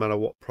 It doesn't matter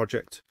what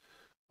project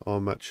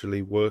I'm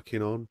actually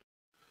working on.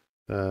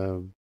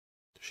 Um,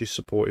 she's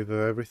supportive of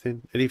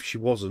everything, and if she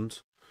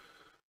wasn't,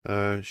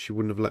 she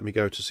wouldn't have let me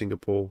go to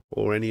Singapore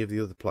or any of the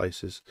other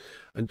places.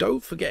 And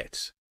don't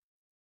forget,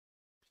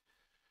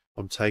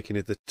 I'm taking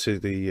it to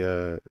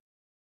the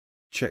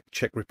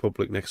Czech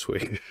Republic next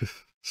week.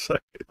 so,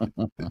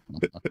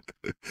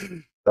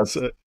 That's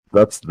so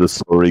that's the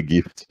sorry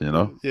gift, you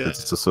know. yeah.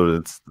 It's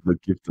the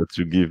gift that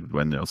you give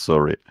when you're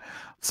sorry.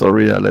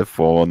 Sorry, I left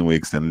for 1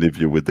 week and leave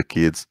you with the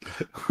kids.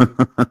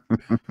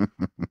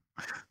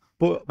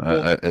 But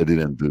but I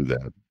didn't do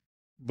that.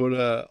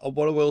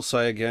 what I will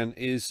say again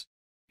is,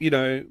 you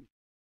know,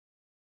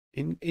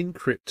 in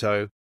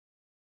crypto,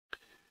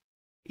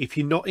 if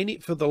you're not in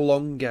it for the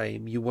long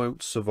game, you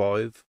won't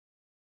survive.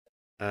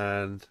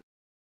 And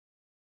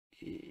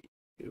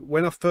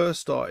when I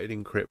first started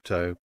in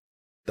crypto,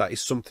 that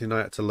is something I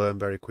had to learn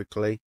very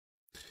quickly.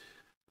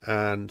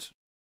 And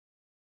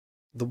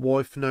the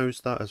wife knows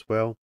that as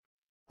well.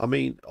 I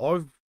mean,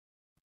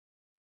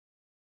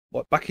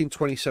 like back in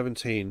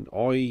 2017,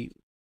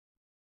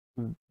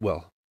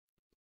 well,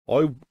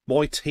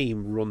 my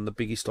team run the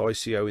biggest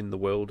ICO in the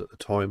world at the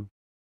time,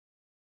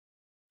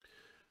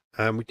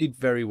 and we did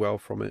very well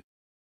from it.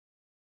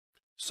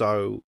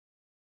 So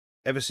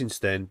ever since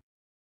then,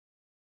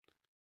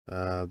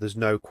 there's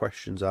no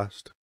questions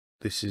asked.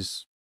 This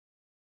is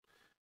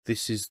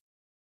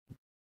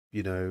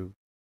you know,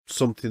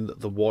 something that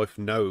the wife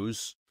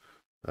knows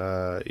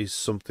is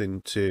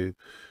something to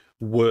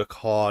work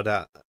hard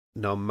at,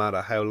 no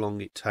matter how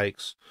long it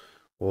takes.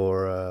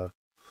 Or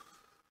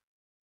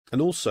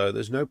and also,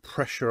 there's no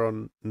pressure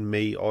on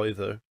me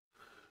either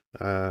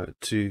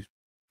to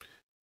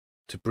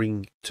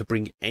bring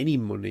any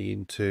money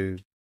into,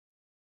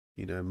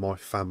 you know, my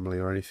family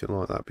or anything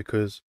like that,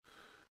 because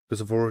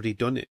I've already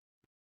done it.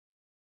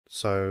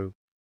 So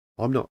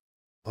I'm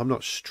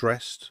not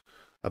stressed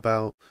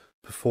about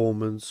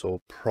performance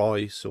or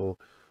price or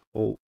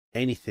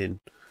anything.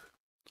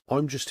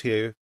 I'm just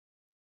here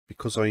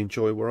because I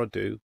enjoy what I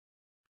do,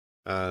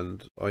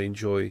 and I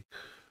enjoy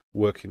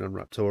working on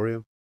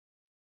Raptoreum.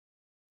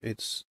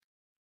 It's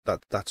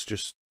that's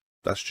just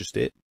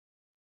it.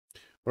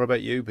 What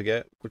about you,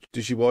 Baguette?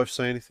 Does your wife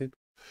say anything?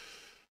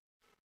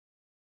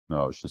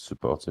 No, she's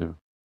supportive.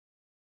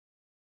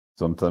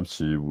 Sometimes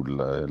she would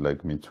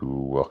like me to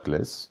work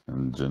less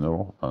in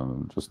general.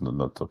 I'm just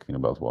not talking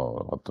about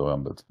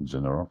Raptoreum, but in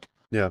general.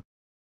 Yeah.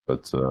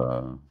 But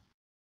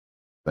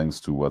thanks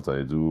to what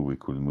I do, we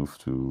could move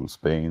to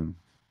Spain,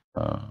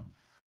 uh,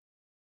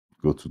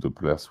 go to the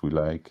place we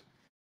like,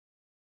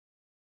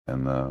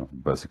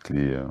 and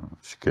basically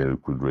she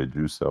could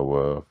reduce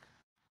our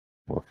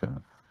work,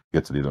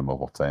 get a little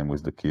more time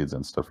with the kids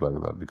and stuff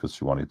like that because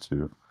she wanted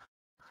to,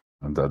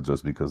 and that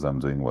just because I'm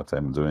doing what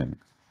I'm doing,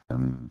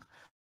 and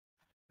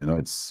you know,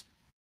 it's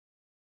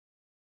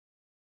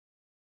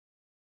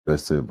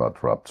let's say about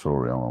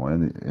Raptoreum or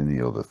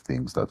any other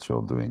things that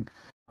you're doing,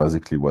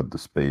 basically what the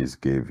space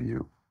gave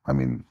you. I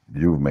mean,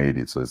 you've made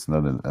it, so it's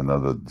not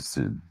another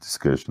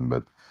discussion,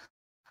 but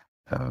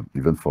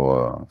even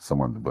for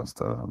someone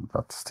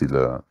that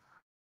still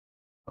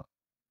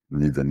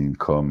needs an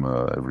income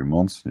every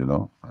month, you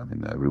know, I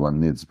mean,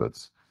 everyone needs,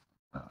 but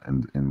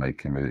in my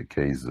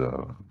case,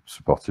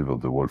 supportive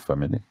of the whole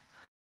family.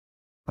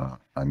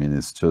 I mean,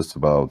 it's just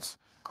about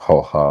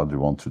how hard you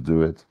want to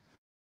do it.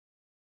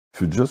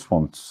 If you just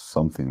want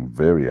something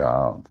very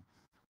hard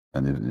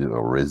and if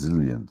you're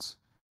resilient,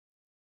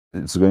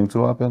 it's going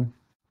to happen.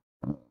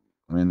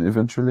 I mean,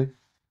 eventually,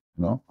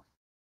 you know,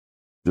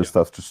 just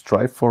have to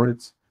strive for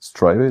it,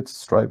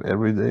 strive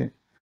every day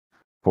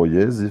for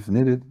years if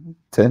needed,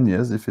 10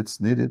 years if it's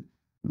needed.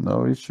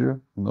 No issue,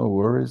 no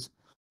worries.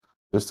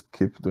 Just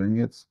keep doing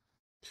it.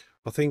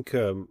 I think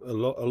a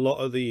lot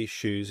of the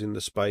issues in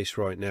the space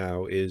right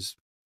now is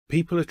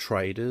people are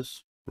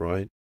traders,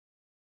 right?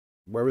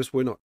 Whereas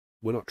we're not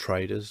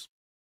traders,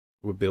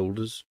 we're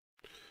builders,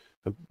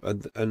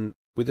 and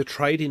with a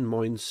trading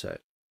mindset,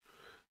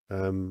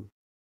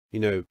 you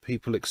know,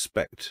 people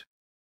expect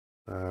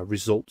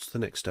results the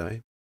next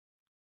day,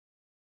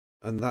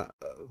 and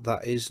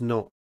that is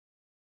not,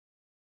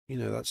 you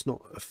know, that's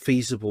not a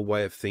feasible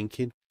way of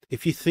thinking.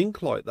 If you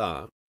think like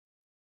that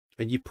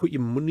and you put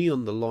your money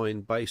on the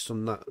line based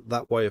on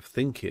that way of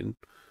thinking,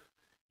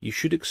 you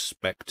should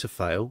expect to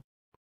fail.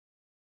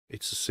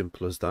 It's as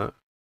simple as that.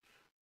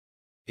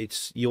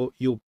 It's you're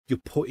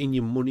putting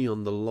your money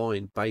on the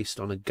line based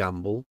on a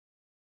gamble.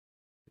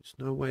 There's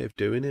no way of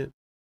doing it.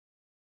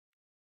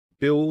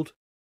 Build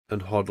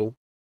and hodl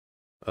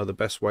are the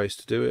best ways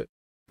to do it.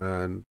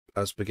 And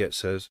as Baguette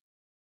says,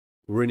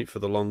 we're in it for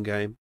the long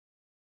game,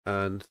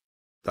 and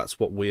that's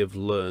what we have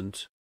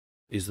learned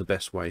is the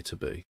best way to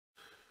be.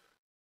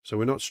 So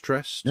we're not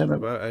stressed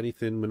about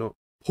anything. We're not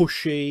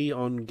pushy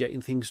on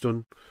getting things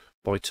done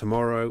by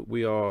tomorrow.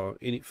 We are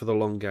in it for the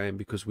long game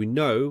because we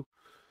know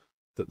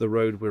that the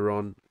road we're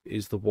on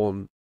is the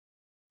one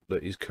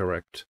that is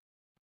correct,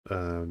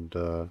 and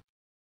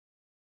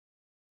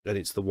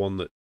it's the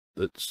one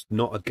that's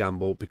not a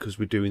gamble because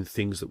we're doing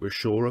things that we're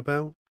sure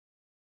about.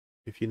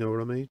 If you know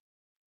what I mean.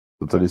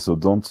 Totally. So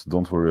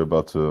don't worry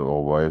about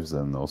our wives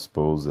and our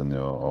spouse and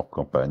our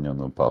companion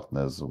or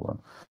partners or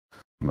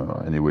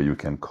any way you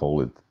can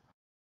call it.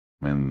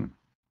 I mean,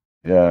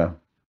 yeah,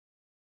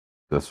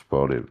 that's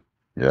supportive.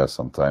 Yeah,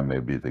 sometimes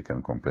maybe they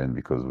can complain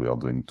because we are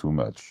doing too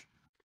much,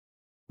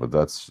 but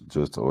that's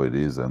just how it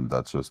is, and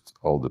that's just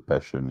all the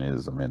passion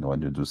is. I mean,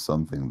 when you do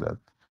something that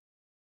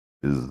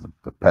is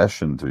a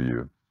passion to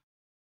you,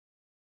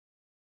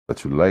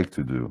 that you like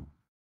to do,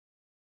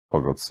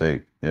 for God's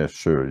sake, yeah,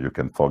 sure, you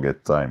can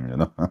forget time, you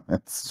know?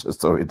 It's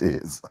just how it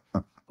is.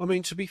 I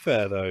mean, to be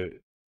fair though,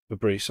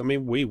 Fabrice, I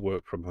mean, we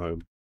work from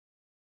home.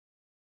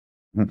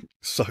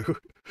 So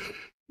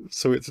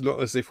it's not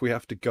as if we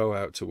have to go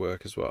out to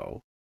work as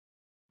well.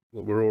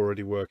 We're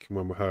already working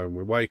when we're home.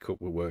 We wake up,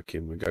 we're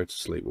working. We go to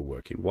sleep, we're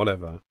working.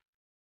 Whatever.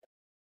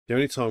 The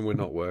only time we're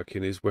not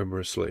working is when we're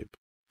asleep.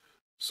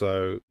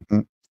 So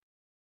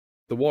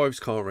the wives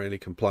can't really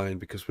complain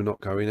because we're not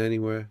going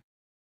anywhere.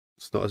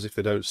 It's not as if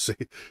they don't see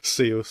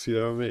us. You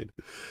know what I mean?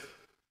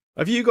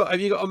 Have you got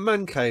a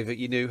man cave at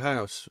your new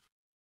house?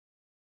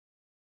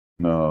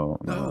 No.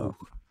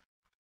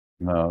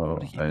 What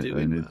are you doing,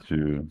 I need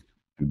man?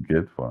 to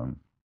get one.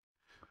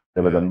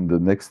 Yeah, but I mean, the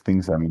next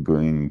things I'm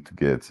going to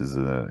get is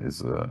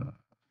a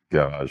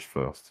garage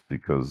first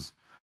because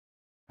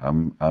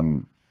you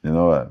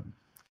know,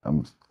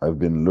 I've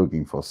been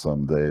looking for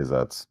some days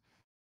at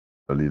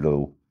a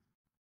little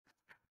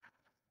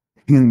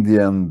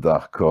Indian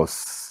dark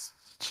horse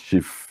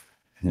chief,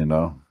 you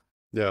know,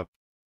 Yeah.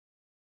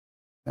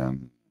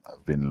 and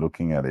I've been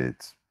looking at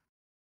it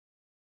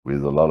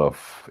with a lot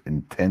of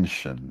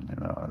intention, you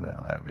know, and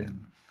I've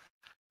been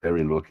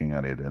very looking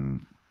at it,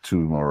 and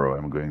tomorrow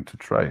I'm going to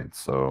try it.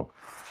 So,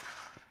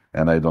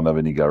 and I don't have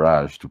any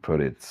garage to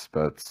put it,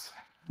 but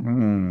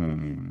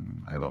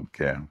I don't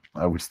care.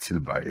 I will still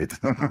buy it.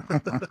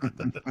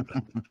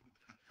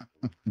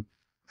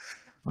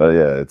 But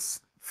yeah,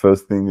 it's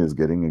first thing is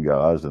getting a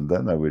garage, and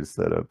then I will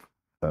set up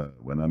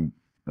when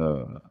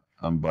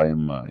I'm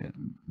buying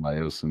my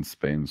house in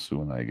Spain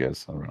soon, I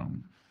guess,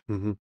 around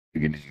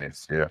beginning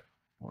next year.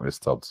 We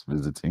start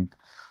visiting,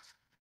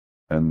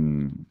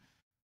 and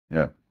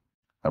yeah,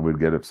 I will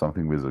get up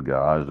something with a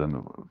garage,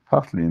 and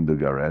partly in the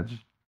garage,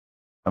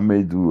 I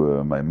may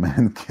do my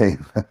man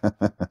cave,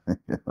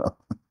 you know,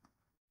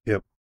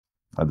 Yep.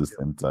 at the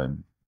same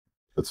time.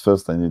 But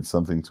first, I need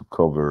something to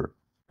cover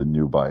the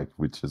new bike,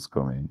 which is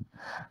coming.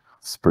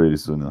 It's pretty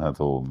soon at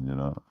home, you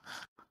know.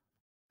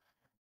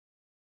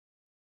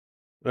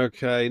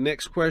 Okay,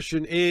 next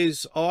question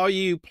is, are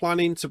you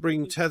planning to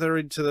bring Tether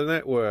into the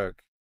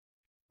network?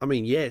 I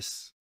mean,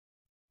 yes.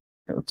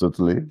 Yeah,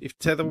 totally. If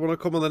Tether want to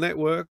come on the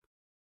network,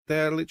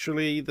 they're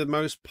literally the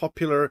most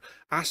popular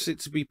asset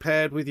to be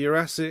paired with your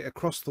asset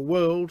across the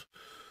world.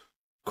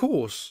 Of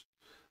course.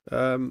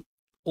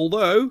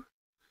 Although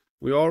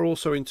We are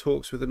also in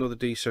talks with another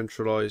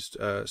decentralized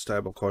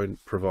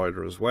stablecoin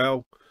provider as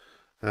well.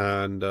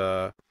 And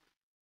I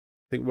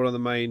think one of the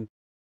main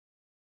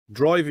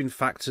driving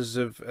factors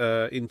of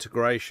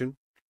integration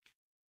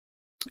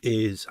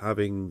is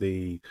having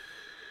the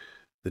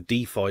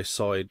DeFi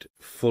side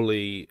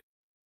fully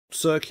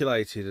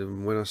circulated.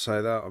 And when I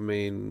say that, I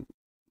mean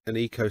an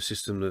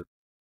ecosystem that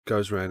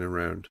goes round and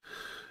round.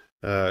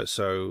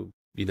 So,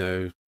 you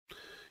know,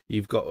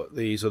 you've got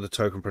these other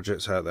token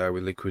projects out there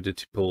with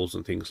liquidity pools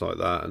and things like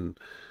that. And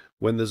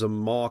when there's a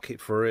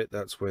market for it,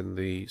 that's when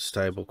the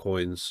stable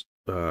coins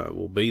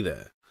will be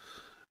there.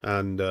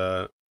 And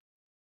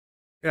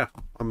yeah,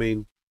 I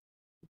mean,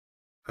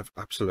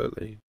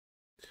 absolutely.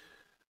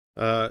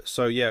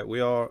 So yeah,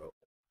 we are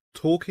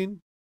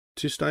talking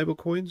to stable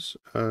coins,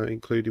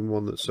 including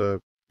one that's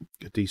a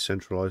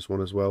decentralized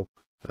one as well,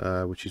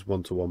 which is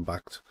one-to-one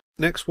backed.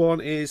 Next one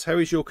is, how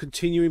is your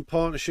continuing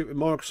partnership with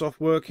Microsoft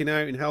working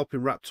out in helping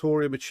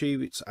Raptoreum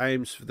achieve its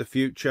aims for the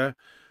future?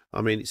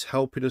 I mean, it's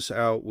helping us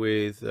out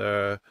with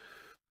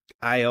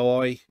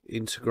AI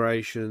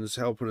integrations,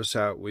 helping us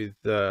out with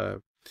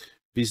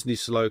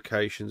business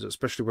locations,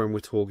 especially when we're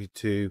talking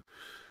to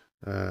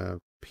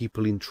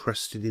people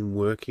interested in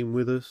working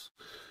with us.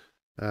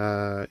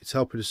 It's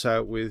helping us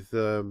out with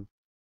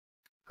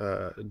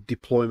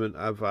deployment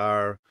of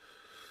our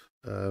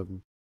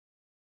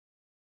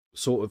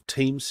sort of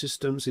team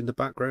systems in the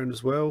background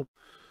as well.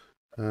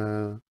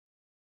 Yeah,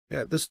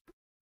 there's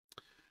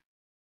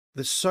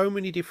so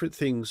many different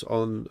things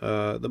on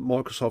that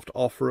Microsoft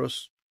offer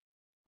us.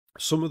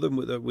 Some of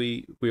them that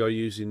we are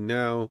using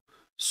now,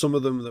 some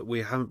of them that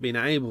we haven't been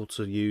able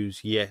to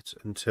use yet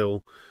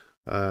until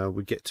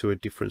we get to a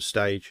different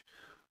stage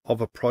of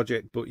a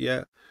project. But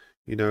yeah,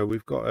 you know,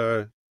 we've got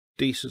a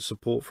decent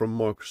support from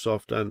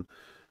Microsoft, and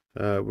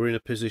we're in a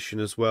position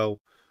as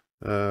well,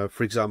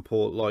 for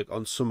example, like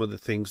on some of the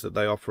things that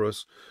they offer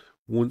us,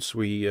 once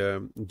we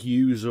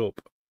use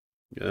up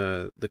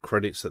the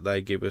credits that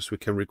they give us, we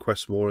can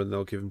request more and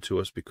they'll give them to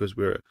us because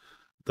we're at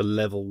the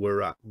level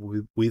we're at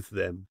with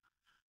them.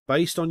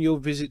 Based on your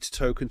visit to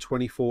Token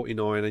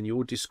 2049 and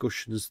your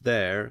discussions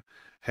there,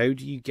 how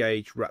do you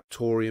gauge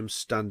Raptoreum's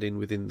standing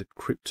within the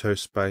crypto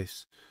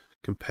space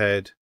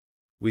compared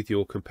with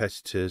your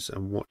competitors,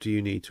 and what do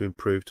you need to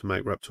improve to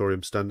make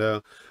Raptoreum stand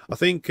out? I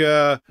think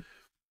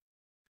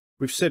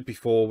we've said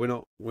before, we're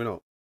not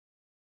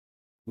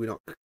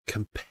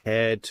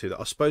compared to that.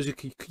 I suppose you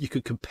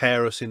could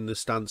compare us in the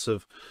stance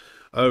of,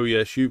 oh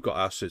yes, you've got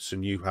assets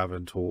and you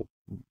haven't, or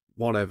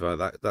whatever.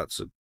 That's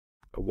a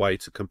way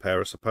to compare,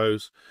 I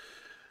suppose.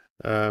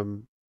 But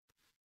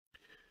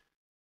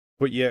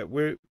yeah,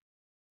 we're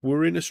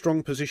in a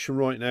strong position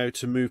right now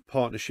to move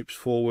partnerships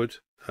forward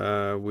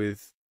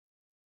with,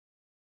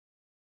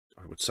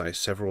 I would say,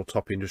 several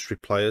top industry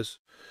players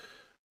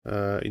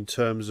in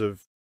terms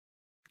of,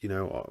 you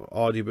know,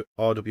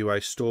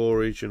 RWA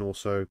storage and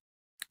also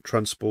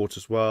transport,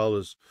 as well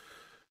as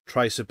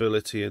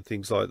traceability and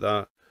things like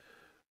that.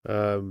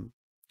 I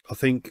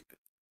think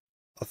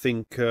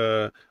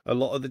a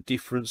lot of the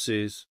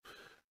differences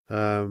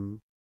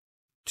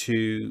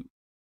to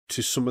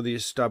some of the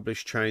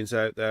established chains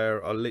out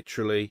there are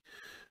literally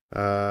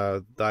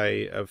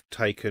they have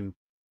taken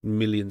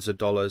millions of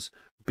dollars,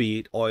 be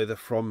it either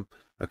from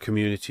a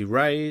community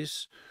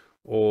raise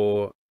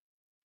or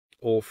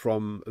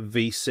from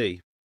VC.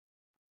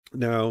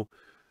 Now,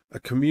 a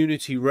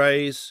community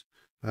raise,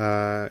 you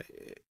know,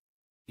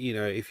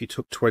 if you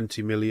took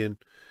 20 million,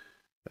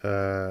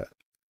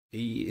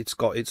 it's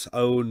got its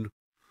own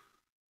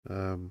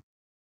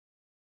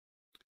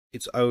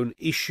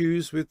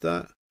issues with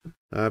that,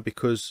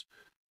 because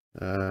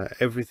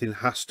everything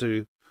has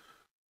to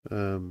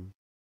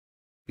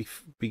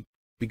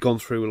be gone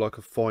through like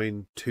a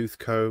fine tooth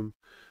comb.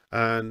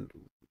 And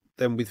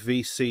then with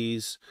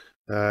VCs,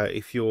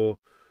 if you're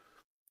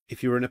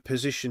in a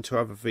position to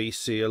have a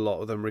VC, a lot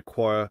of them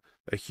require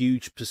a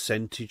huge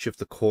percentage of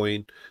the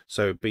coin.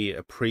 So be it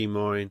a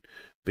pre-mine,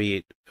 be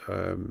it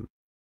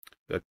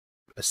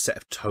a set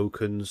of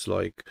tokens,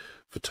 like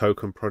for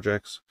token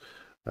projects.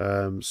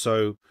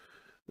 So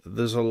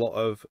there's a lot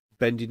of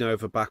bending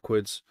over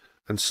backwards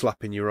and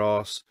slapping your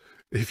ass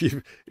if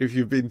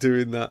you've been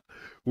doing that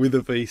with a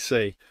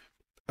VC.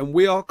 And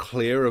we are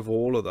clear of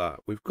all of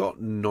that. We've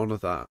got none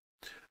of that.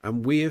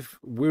 And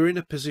we're in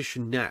a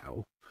position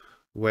now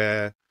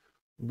where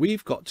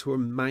we've got to a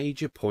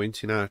major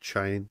point in our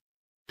chain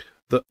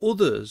that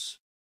others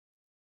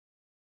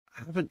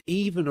haven't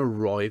even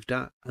arrived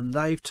at, and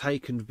they've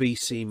taken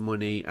VC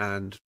money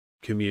and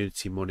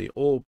community money,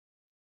 or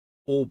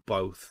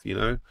both. You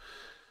know,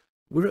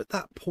 we're at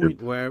that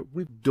point where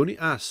we've done it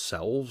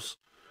ourselves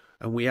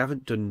and we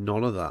haven't done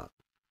none of that.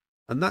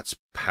 And that's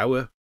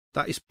power.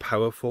 That is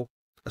powerful,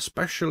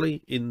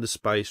 especially in the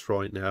space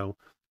right now.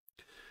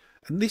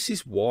 And this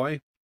is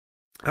why,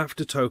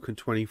 after Token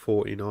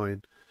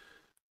 2049,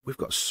 we've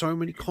got so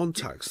many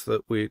contacts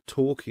that we're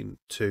talking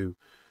to,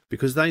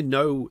 because they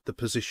know the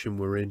position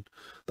we're in.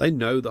 They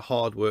know the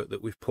hard work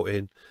that we've put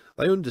in.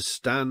 They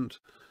understand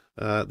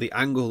the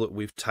angle that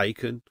we've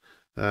taken.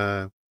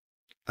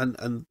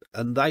 and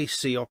they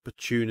see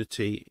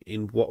opportunity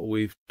in what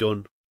we've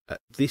done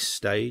at this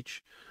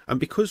stage. And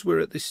because we're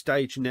at this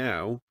stage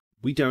now,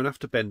 we don't have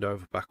to bend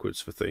over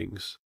backwards for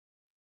things.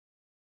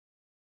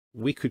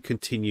 We could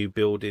continue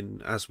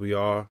building as we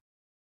are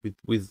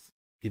with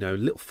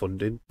little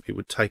funding. It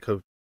would take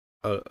a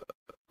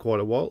quite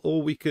a while,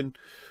 or we can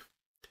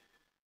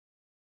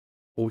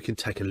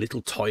take a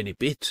little tiny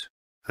bit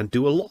and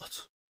do a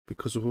lot,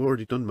 because we've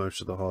already done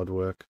most of the hard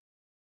work.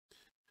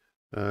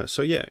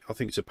 So yeah, I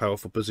think it's a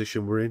powerful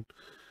position we're in,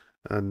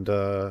 and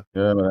Yeah,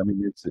 but I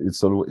mean,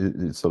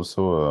 it's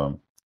also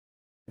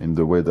in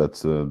the way that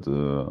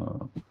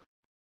the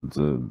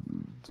the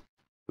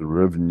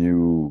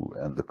revenue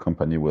and the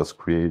company was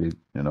created,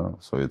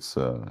 so it's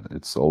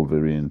all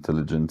very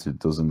intelligent. It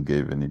doesn't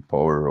give any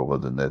power over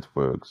the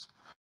networks,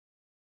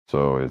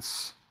 so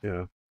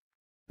yeah,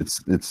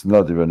 it's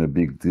not even a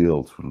big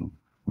deal to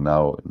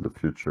now in the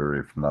future,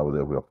 if now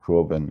that we are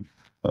proven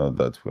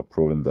that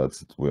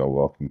we are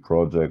working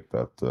project,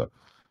 that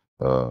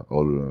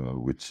all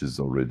which is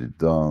already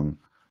done,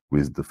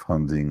 with the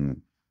funding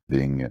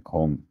being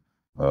on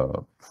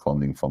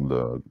funding from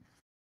the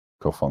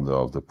co-founder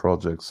of the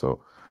project.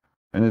 So,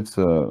 and it's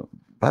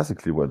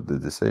basically what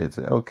they say. It's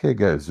okay,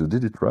 guys, you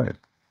did it right.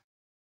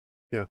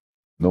 yeah,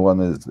 No one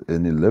has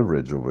any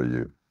leverage over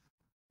you,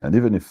 and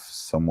even if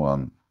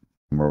someone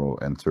tomorrow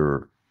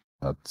enter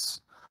at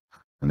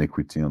an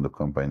equity on the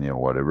company or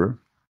whatever,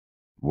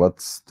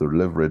 what's the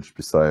leverage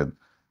beside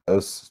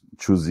us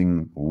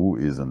choosing who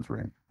is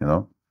entering?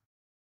 yeah.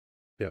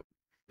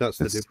 That's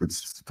the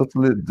difference. It's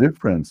totally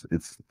different.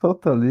 It's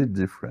totally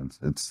different.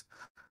 It's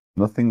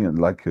nothing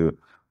like a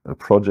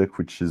project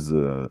which is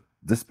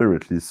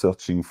desperately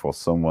searching for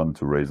someone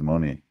to raise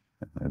money.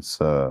 It's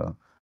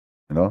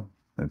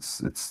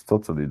it's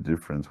totally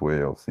different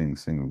way of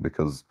thinking,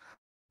 because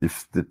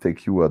if they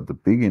take you at the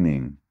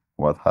beginning,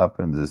 what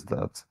happens is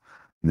that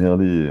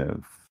nearly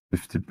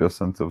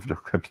 50% of your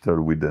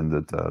capital will end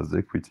up as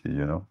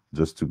equity,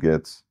 just to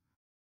get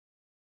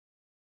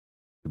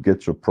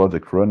your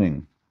project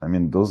running. I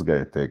mean, those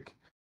guys take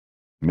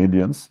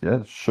millions,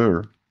 yeah,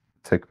 sure,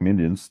 take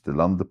millions, they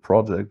land the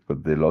project,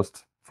 but they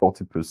lost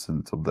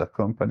 40% of their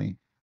company.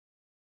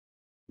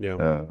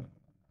 Yeah,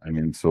 I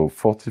mean, so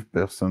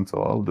 40% of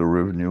all the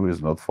revenue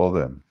is not for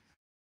them.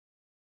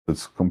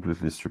 It's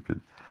completely stupid.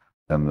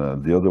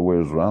 And the other way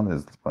around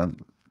is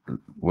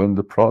when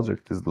the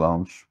project is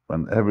launched,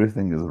 when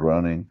everything is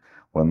running,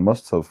 when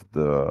most of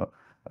the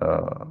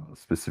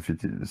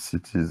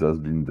specificities has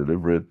been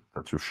delivered,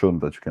 that you've shown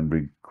that you can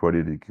bring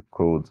quality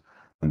code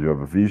and you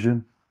have a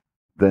vision,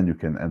 then you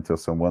can enter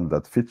someone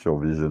that fits your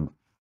vision,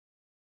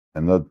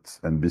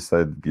 and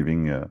beside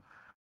giving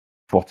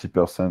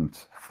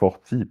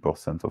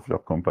 40% of your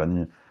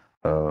company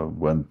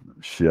when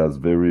she has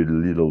very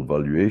little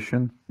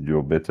valuation,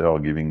 you're better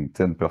giving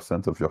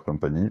 10% of your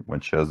company when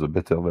she has a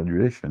better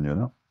valuation,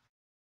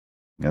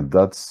 And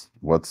that's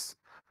what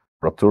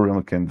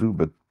Raptoreum can do,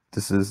 but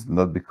this is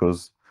not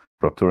because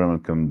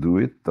Raptoreum can do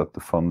it that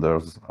the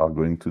founders are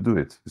going to do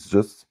it. It's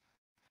just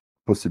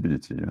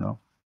possibility,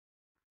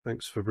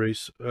 thanks,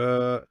 Fabrice.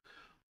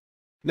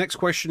 Next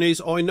question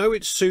is, I know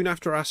it's soon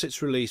after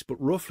Asset's release,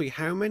 but roughly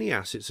how many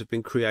assets have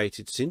been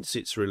created since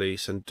its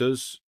release, and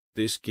does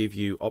this give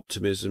you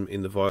optimism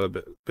in the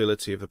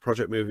viability of the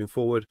project moving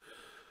forward?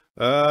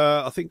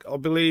 I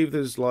believe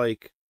there's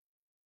like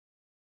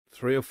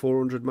 300 or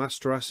 400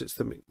 master assets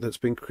that's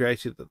been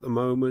created at the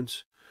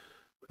moment.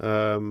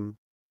 I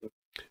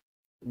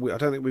don't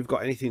think we've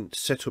got anything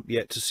set up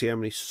yet to see how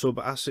many sub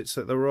assets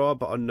that there are,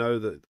 but I know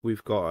that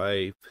we've got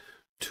a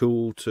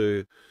tool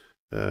to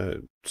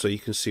so you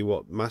can see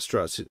what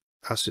master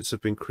assets have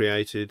been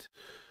created.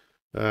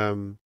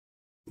 In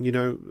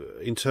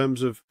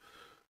terms of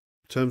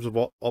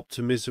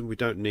optimism, we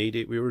don't need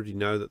it. We already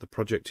know that the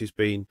project is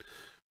being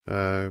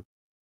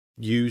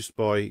used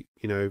by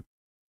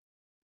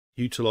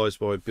utilized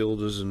by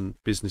builders and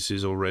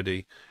businesses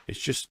already. It's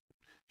just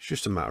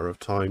a matter of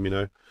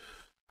time.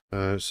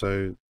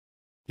 So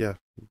yeah,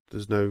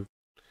 there's no.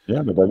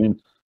 Yeah, but I mean,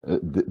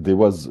 there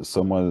was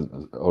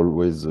someone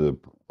always a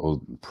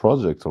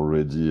project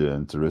already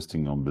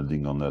interesting on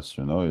building on us.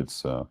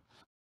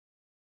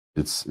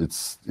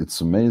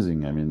 It's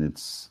amazing. I mean,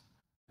 it's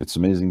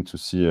amazing to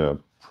see a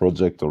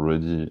project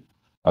already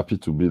happy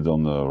to build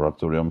on the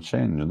Raptoreum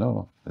chain.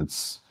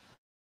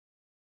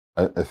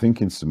 I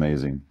think it's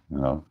amazing.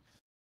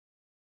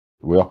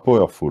 We are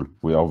powerful.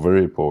 We are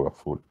very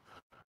powerful.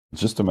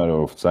 It's just a matter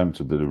of time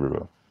to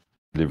deliver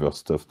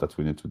stuff that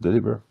we need to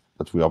deliver.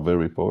 But we are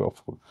very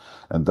powerful,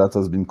 and that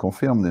has been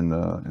confirmed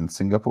in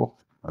Singapore,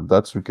 and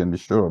that's we can be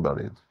sure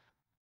about it.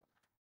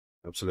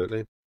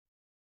 Absolutely.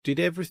 Did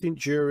everything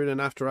during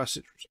and after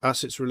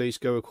assets release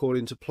go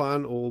according to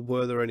plan, or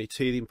were there any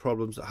teething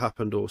problems that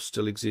happened or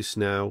still exist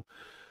now?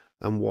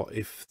 And what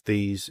if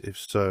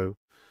so?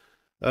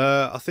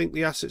 I think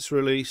the assets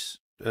release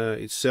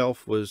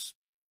itself was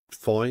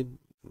fine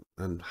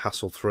and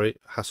hassle-free.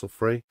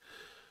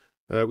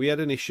 We had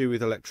an issue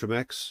with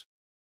Electromex,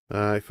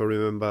 if I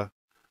remember,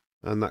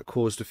 and that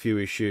caused a few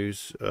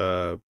issues.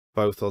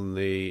 both on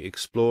the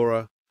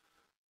Explorer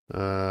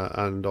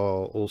and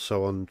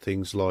also on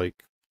things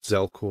like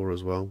Zelcore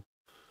as well,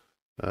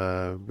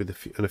 with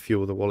a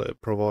few other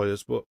wallet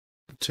providers. But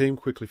the team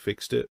quickly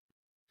fixed it.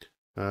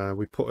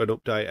 We put an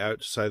update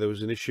out to say there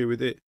was an issue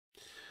with it.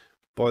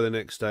 By the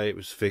next day, it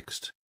was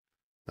fixed,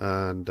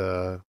 and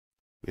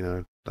you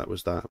know, that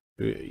was that.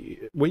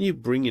 When you're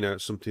bringing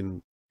out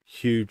something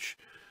huge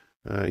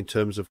in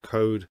terms of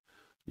code,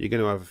 you're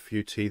going to have a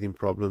few teething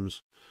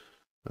problems.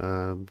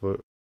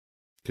 But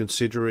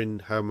considering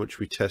how much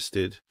we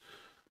tested,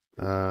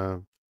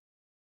 you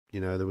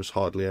know, there was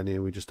hardly any.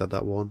 We just had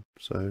that one,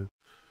 so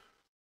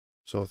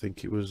I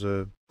think it was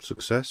a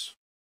success.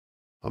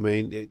 I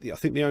mean, I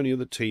think the only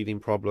other teething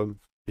problem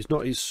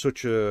is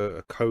such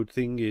a code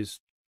thing. Is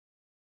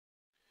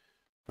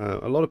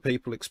a lot of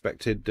people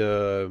expected,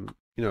 you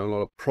know, a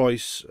lot of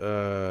price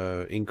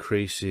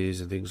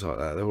increases and things like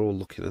that. They were all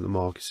looking at the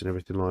markets and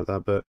everything like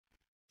that, but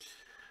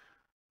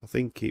I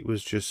think it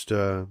was just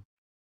a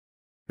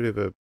bit of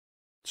a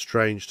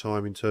strange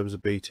time in terms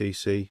of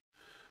BTC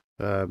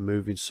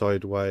moving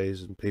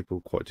sideways, and people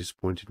were quite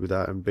disappointed with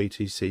that. And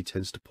BTC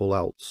tends to pull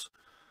alts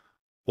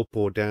up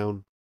or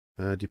down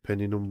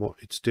depending on what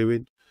it's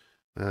doing.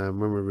 When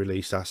we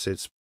released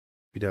assets,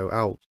 you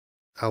know,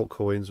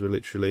 altcoins were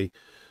literally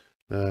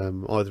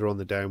either on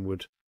the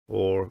downward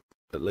or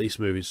at least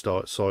moving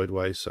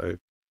sideways. So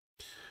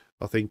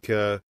I think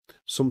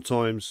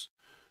sometimes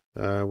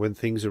when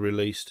things are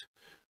released,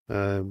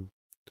 the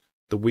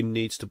wind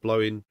needs to blow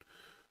in.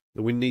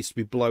 The wind needs to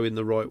be blowing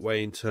the right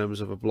way in terms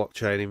of a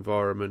blockchain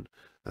environment,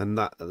 and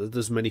that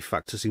there's many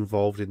factors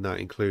involved in that,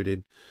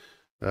 including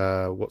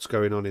what's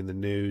going on in the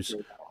news,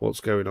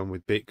 what's going on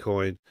with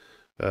Bitcoin,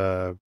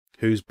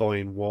 who's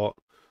buying what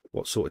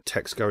sort of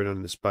tech's going on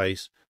in the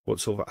space, what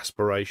sort of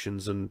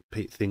aspirations and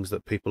things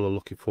that people are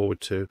looking forward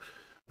to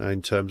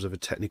in terms of a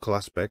technical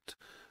aspect.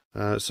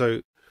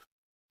 So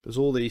there's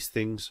all these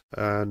things,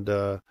 and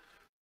I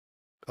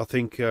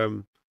think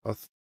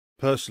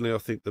personally, I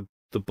think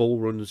the bull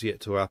run is yet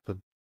to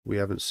happen. We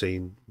haven't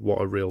seen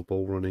what a real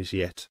bull run is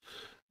yet.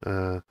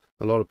 A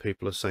lot of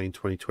people are saying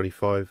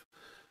 2025.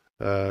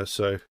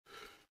 So,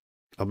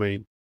 I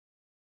mean,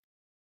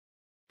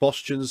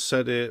 Boston's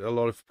said it, a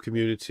lot of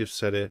community have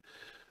said it.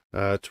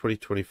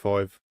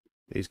 2025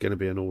 is going to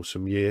be an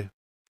awesome year,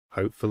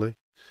 hopefully.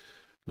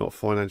 Not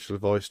financial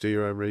advice, do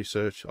your own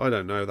research. I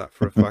don't know that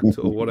for a fact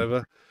or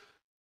whatever.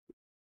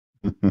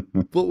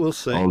 But we'll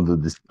see. All the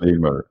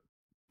disclaimer.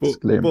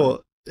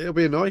 But it'll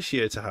be a nice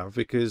year to have,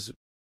 because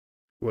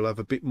we'll have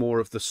a bit more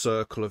of the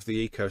circle of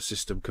the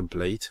ecosystem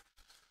complete.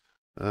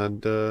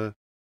 And the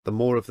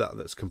more of that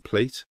that's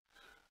complete,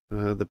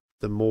 the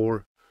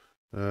more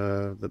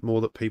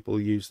that people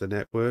use the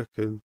network,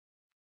 and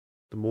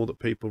the more that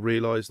people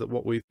realise that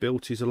what we've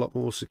built is a lot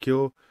more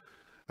secure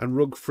and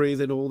rug-free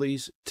than all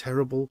these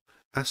terrible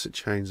asset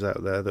chains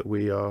out there that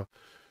we are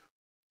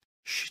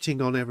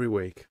shitting on every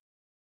week.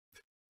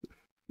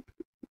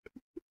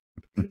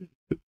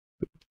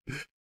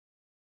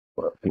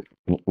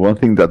 One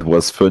thing that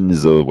was funny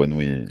though, when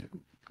we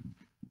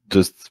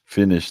just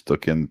finished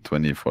Token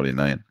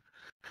 2049,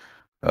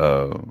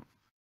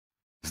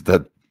 is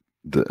that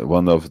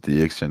one of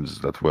the exchanges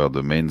that were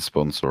the main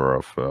sponsor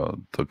of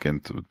Token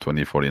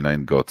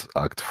 2049 got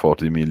hacked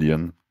 40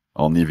 million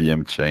on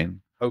EVM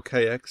chain.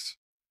 OKX?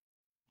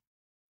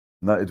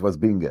 No, it was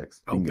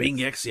BingX. Oh,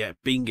 BingX, yeah,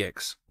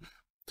 BingX.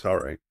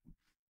 Sorry.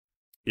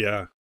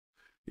 Yeah.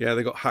 Yeah,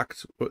 they got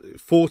hacked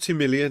 40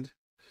 million.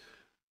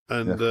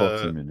 And, yeah,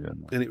 40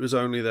 million. And it was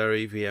only their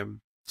EVM.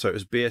 So it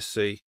was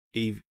BSC,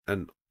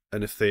 and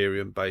an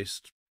Ethereum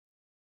based,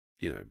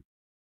 you know.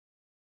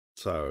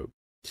 So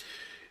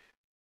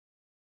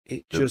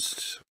it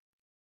just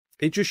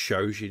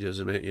shows you,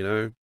 doesn't it, you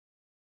know?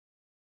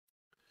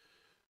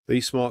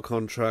 These smart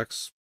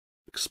contracts,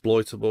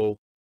 exploitable,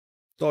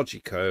 dodgy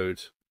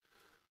code.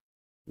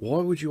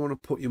 Why would you want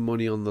to put your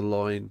money on the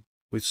line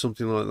with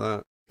something like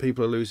that?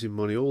 People are losing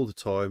money all the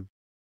time,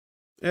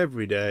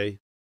 every day.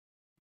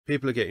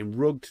 People are getting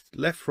rugged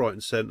left, right,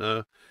 and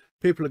centre.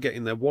 People are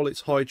getting their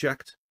wallets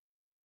hijacked.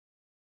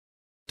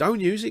 Don't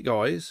use it,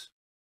 guys.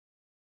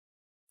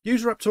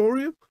 Use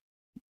Raptoreum.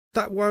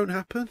 That won't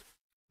happen.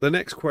 The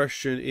next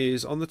question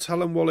is, on the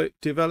Talon wallet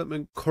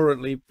development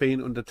currently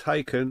being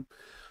undertaken,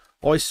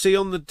 I see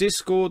on the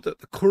Discord that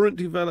the current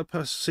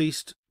developer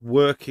ceased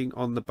working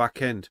on the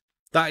back end.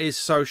 That is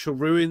Social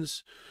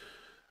Ruins.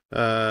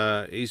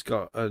 He's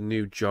got a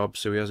new job,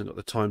 so he hasn't got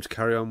the time to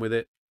carry on with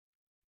it.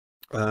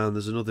 And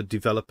there's another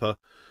developer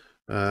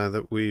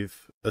that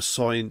we've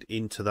assigned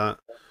into that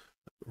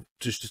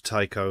just to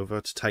take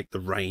over, to take the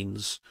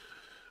reins.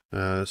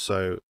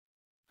 So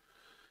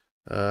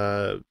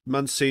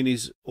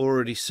Mancini's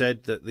already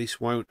said that this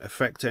won't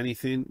affect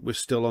anything. We're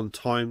still on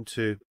time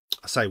to,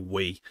 I say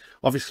we,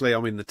 obviously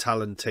I'm in the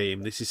Talon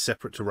team. This is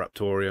separate to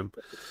Raptoreum.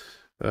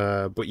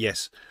 But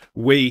yes,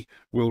 we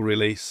will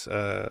release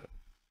the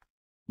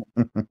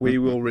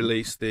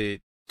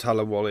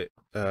Talon wallet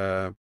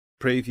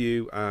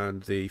preview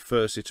and the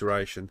first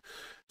iteration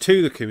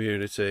to the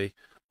community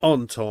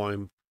on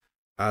time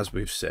as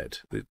we've said.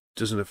 It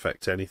doesn't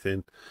affect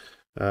anything.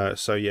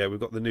 So yeah, we've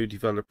got the new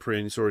developer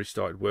in. He's already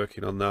started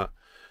working on that.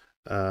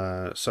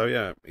 So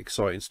yeah,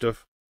 exciting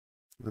stuff.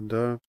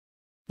 And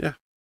yeah,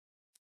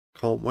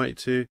 can't wait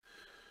to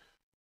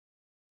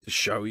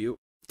show you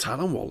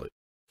Talon Wallet.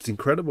 It's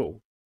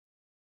incredible.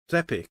 It's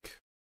epic.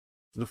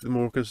 There's nothing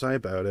more I can say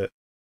about it.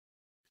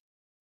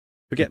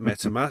 Forget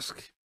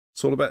MetaMask.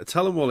 It's all about the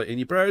Talon Wallet in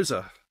your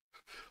browser.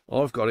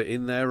 I've got it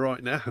in there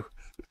right now.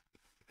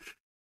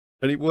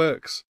 And it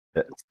works.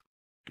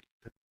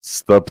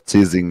 Stop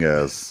teasing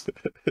us.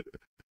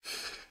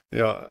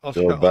 Yeah,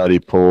 Your body,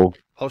 Paul.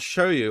 I'll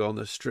show you on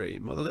the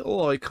stream. The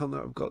little icon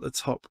that I've got at the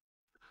top.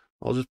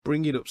 I'll just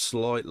bring it up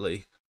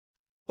slightly.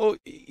 Oh,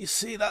 you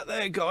see that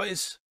there,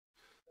 guys?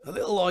 A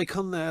little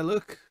icon there,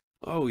 look.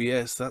 Oh,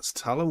 yes, that's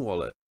Talon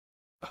Wallet.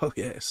 Oh,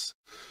 yes.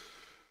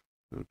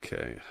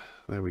 Okay,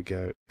 there we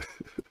go.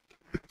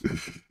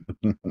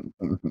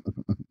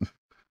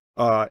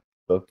 All right.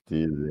 Stop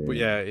teasing. But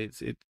yeah,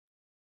 it's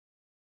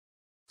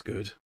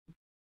good.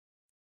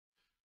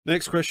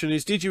 Next question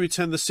is, did you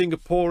attend the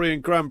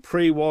Singaporean Grand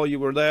Prix while you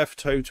were there for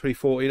Token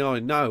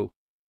 2049? No.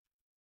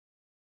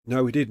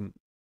 No, we didn't.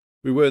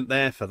 We weren't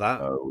there for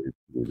that. No,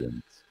 we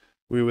didn't.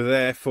 We were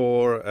there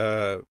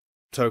for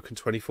Token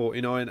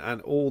 2049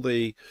 and all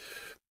the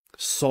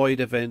side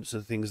events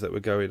and things that were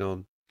going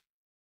on.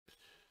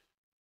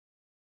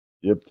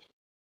 Yep.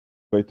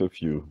 Quite a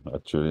few,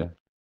 actually.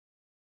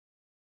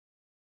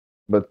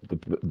 But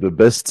the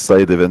best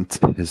side event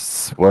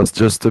was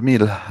just a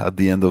meal at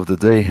the end of the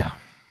day.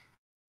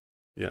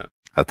 Yeah.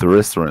 At a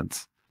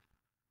restaurant.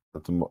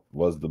 That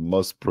was the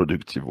most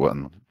productive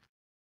one.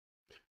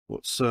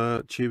 What's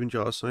Tube and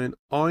Jar saying?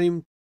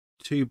 I'm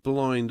too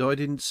blind. I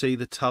didn't see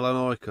the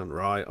Talon icon.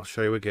 Right, I'll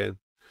show you again.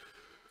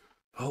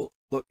 Oh,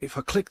 look, if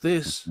I click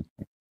this,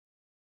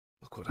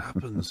 look what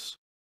happens.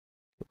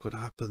 Look what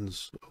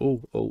happens.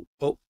 Oh, oh,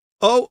 oh,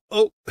 oh,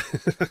 oh.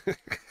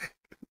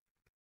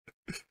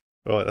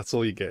 Right, that's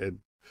all you're getting.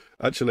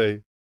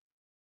 Actually,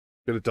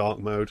 bit of dark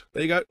mode.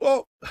 There you go.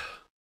 Oh.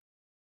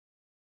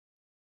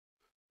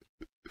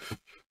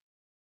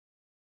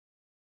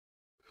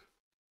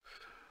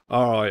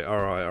 All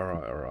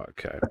right.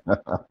 Okay.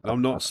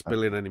 I'm not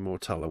spilling any more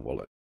Talon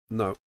Wallet.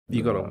 No,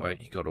 you gotta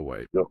wait. You gotta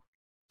wait. Yep.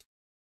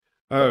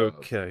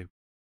 Okay.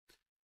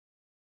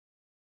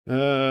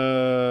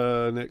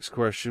 Next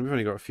question. We've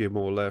only got a few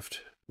more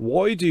left.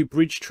 Why do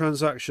bridge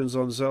transactions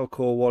on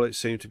Zelcore Wallet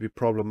seem to be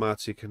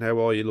problematic, and how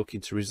are you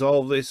looking to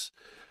resolve this?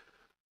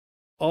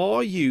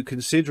 Are you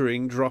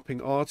considering dropping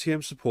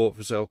RTM support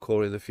for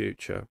Zelcore in the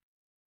future?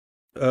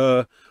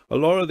 A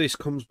lot of this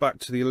comes back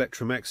to the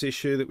Electrum-X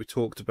issue that we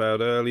talked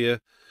about earlier.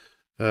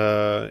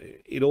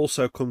 It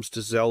also comes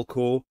to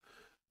Zelcore.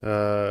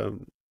 I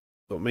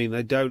mean,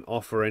 they don't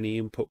offer any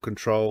input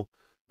control,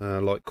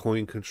 like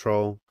coin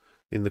control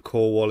in the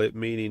core wallet,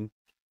 meaning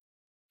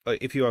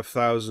if you have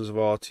thousands of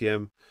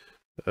RTM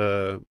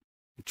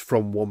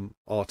from one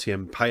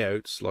RTM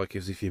payouts, like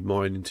as if you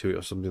mine into it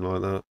or something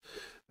like that,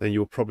 then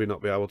you'll probably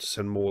not be able to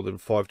send more than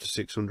 500 to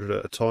 600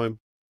 at a time,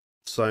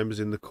 same as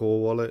in the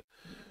core wallet.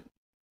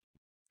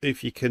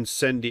 If you can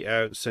send it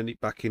out, send it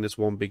back in as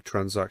one big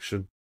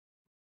transaction,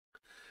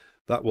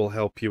 that will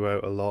help you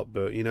out a lot.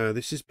 But you know,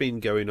 this has been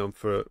going on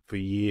for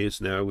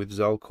years now with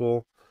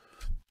Zelcore.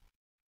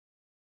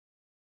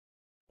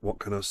 What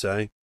can I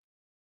say?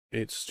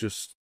 It's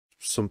just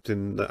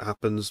something that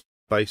happens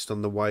based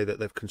on the way that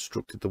they've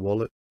constructed the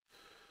wallet.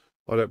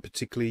 I don't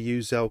particularly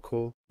use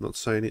Zelcore. I'm not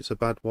saying it's a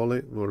bad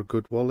wallet or a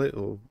good wallet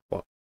or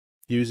what.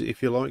 Use it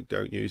if you like,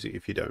 don't use it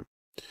if you don't.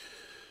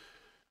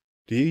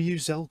 Do you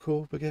use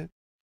Zelcore, Baguette?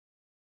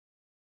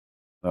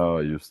 Oh,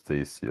 I use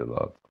Stacy a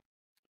lot.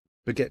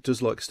 Baguette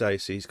does like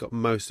Stacy. He's got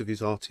most of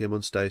his RTM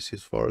on Stacy,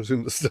 as far as I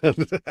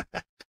understand.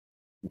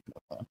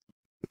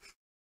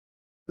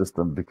 Just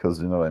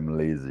because, you know, I'm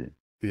lazy.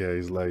 Yeah,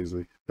 he's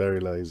lazy. Very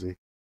lazy.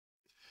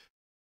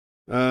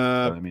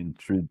 I mean,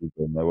 treat it,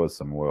 and that was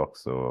some work,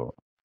 so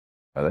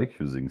I like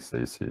using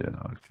Stacy, you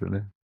know,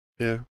 actually.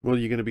 Yeah, well,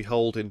 you're going to be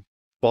holding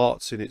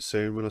Barts in it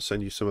soon when I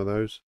send you some of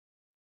those.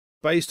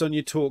 Based on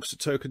your talks at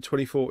Token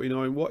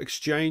 2049, what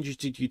exchanges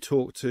did you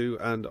talk to,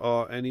 and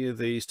are any of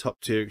these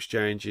top-tier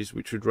exchanges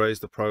which would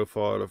raise the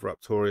profile of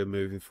Raptoreum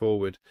moving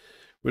forward?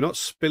 We're not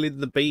spilling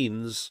the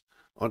beans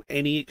on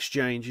any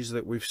exchanges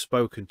that we've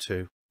spoken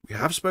to. We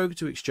have spoken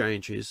to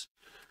exchanges,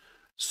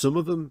 some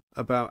of them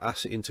about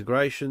asset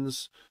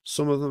integrations,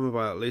 some of them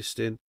about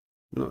listing.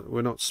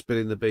 We're not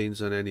spilling the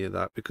beans on any of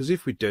that, because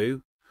if we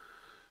do,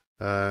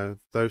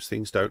 those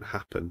things don't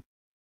happen.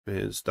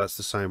 That's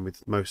the same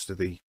with most of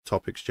the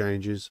top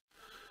exchanges.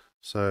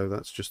 So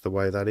that's just the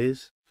way that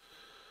is.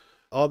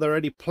 Are there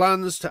any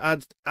plans to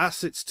add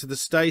assets to the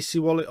Stacy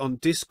wallet on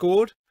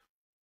Discord?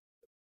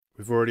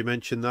 We've already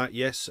mentioned that.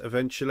 Yes,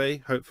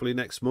 eventually, hopefully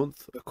next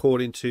month,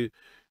 according to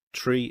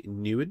Tree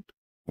Newen.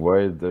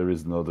 Why there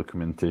is no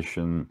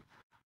documentation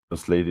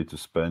translated to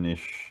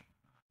Spanish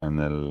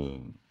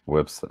and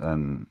website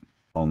and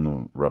on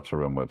the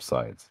Raptoreum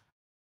website?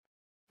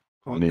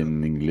 Only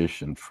in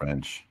English and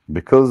French.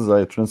 Because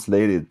I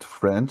translated to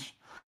French.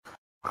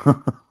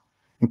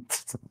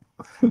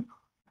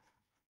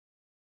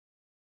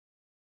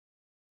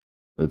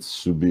 It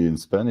should be in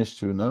Spanish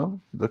too,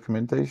 no?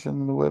 Documentation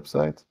on the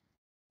website?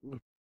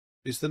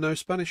 Is there no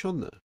Spanish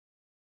on there?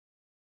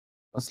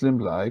 Muslim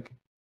like.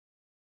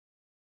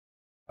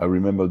 I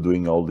remember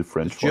doing all the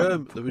French one. It There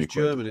took was me quite a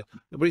German,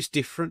 but it's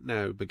different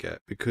now, Baguette,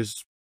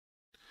 because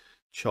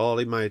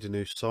Charlie made a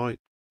new site,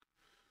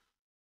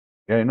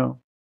 Yeah, I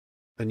know.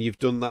 and you've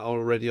done that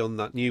already on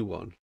that new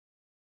one.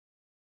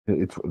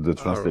 The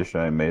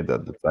translation I made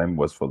at the time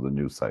was for the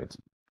new site.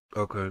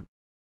 Okay.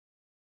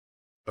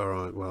 All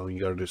right. Well, you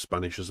got to do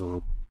Spanish as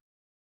well.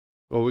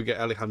 Or we get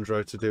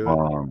Alejandro to do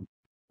it.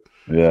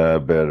 Yeah,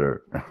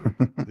 better.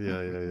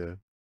 Yeah.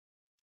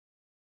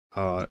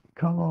 All right.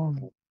 Come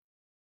on.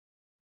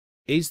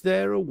 Is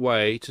there a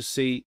way to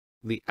see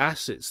the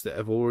assets that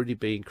have already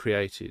been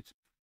created?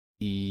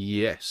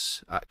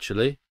 Yes,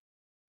 actually.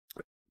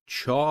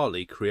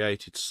 Charlie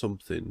created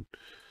something.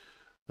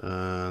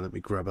 Let me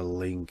grab a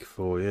link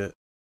for you.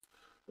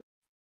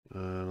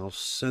 And I'll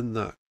send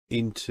that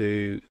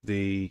into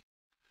the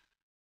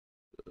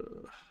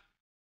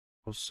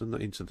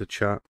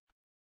chat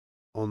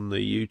on the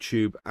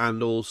YouTube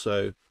and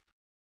also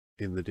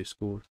in the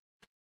Discord.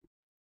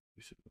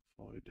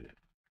 Find it.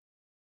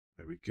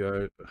 There we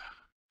go.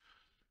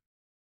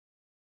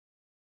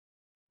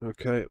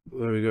 Okay,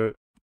 there we go.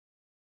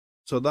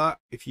 So that,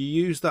 if you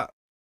use that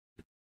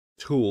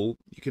tool,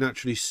 you can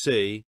actually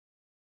see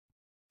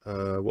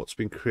what's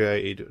been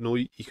created,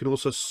 and you can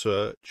also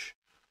search.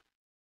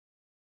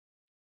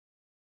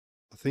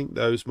 I think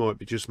those might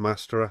be just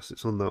master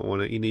assets on that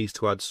one. He needs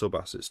to add sub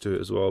assets to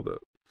it as well,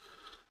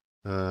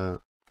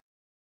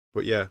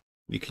 but yeah,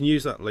 you can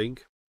use that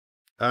link.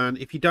 And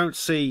if you don't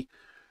see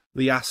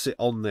the asset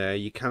on there,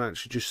 you can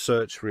actually just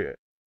search for it,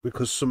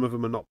 because some of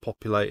them are not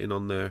populating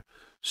on there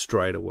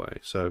straight away.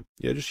 So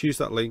yeah, just use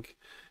that link.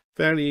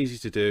 Fairly easy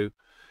to do.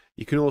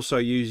 You can also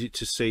use it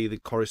to see the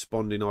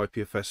corresponding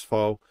IPFS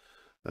file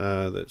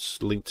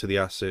that's linked to the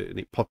asset, and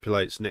it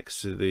populates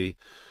next to the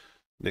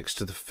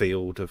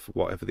field of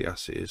whatever the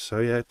asset is. So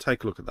yeah,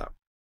 take a look at that.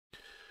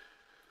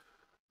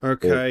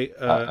 Okay.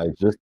 I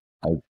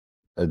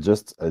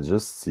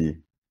just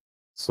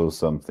saw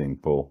something,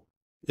 Paul.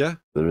 Yeah.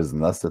 There is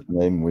an asset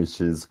name which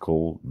is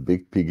called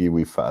Big Piggy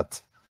We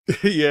Fat.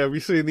 Yeah,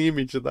 we've seen the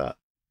image of that.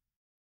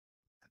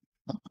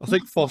 I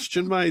think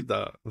Fostian made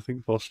that.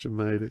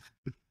 it.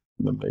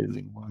 An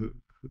amazing one.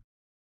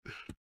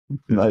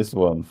 Nice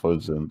one,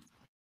 Fostian.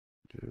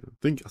 Yeah,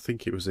 I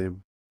think it was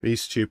him.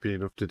 He's stupid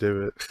enough to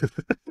do it.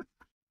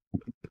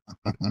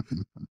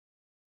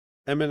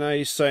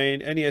 M&A is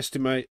saying any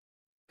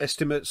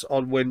estimates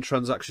on when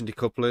transaction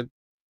decoupling?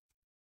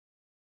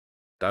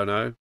 Don't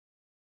know.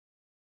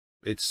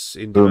 It's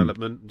in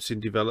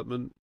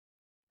development.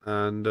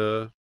 And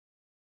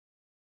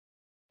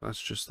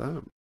that's just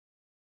that.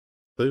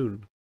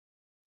 Boom.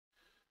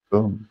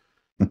 I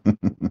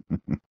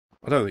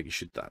don't think it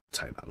should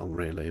take that long,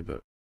 really,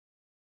 but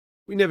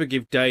we never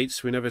give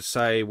dates. We never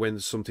say when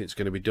something's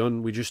going to be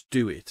done. We just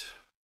do it.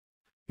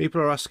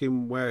 People are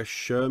asking where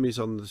Sherm is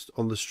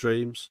on the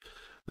streams.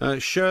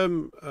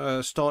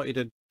 Sherm started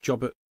a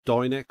job at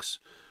Dynex,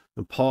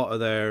 and part of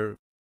their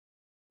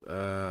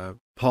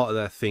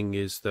thing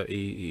is that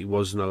he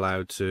wasn't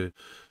allowed to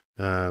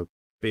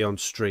be on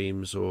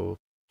streams or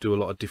do a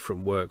lot of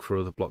different work for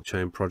other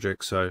blockchain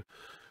projects. So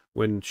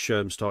when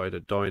Sherm started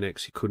at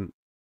Dynex, he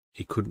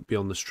couldn't be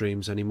on the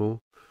streams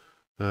anymore.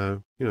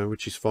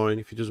 Which is fine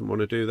if he doesn't want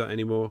to do that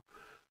anymore,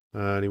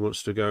 and he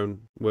wants to go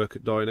and work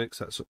at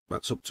Dynex.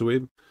 That's up to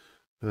him,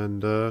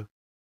 and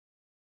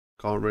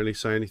can't really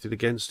say anything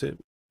against it.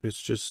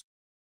 It's just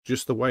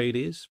the way it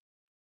is.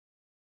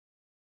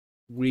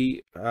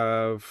 We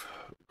have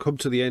come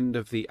to the end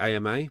of the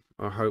AMA.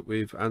 I hope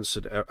we've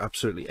answered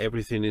absolutely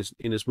everything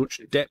in as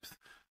much depth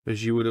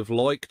as you would have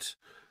liked.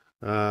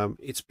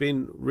 It's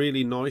been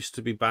really nice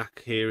to be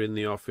back here in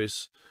the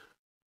office,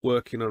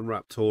 working on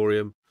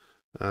Raptoreum,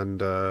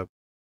 and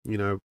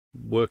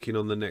working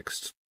on the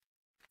next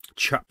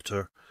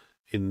chapter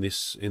in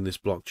this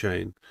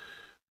blockchain.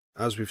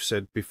 As we've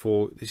said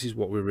before, this is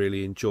what we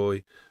really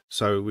enjoy,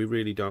 so we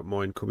really don't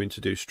mind coming to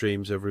do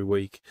streams every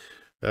week.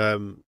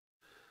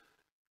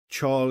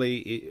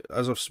 Charlie,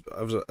 as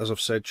I've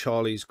said,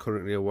 Charlie's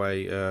currently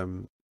away,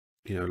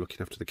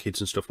 looking after the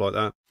kids and stuff like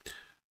that.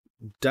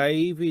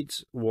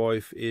 David's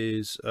wife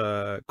is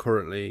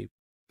currently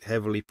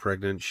heavily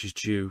pregnant. She's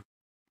due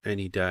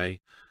any day.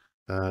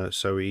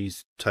 So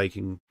he's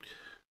taking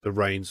the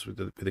reins with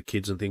the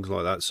kids and things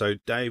like that. So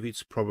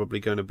David's probably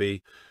going to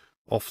be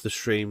off the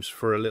streams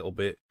for a little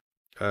bit,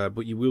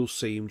 but you will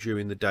see him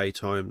during the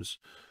daytimes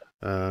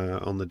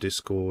on the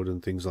Discord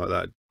and things like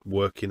that,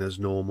 working as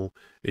normal.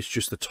 It's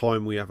just the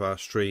time we have our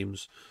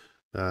streams,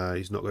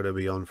 he's not going to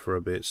be on for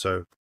a bit.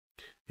 So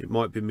it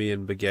might be me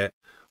and Baguette.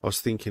 I was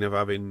thinking of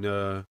having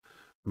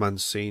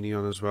Mancini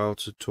on as well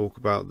to talk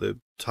about the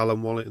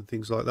Talon wallet and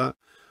things like that.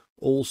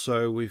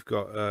 Also, we've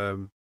got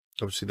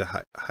obviously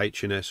the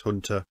HNS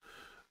Hunter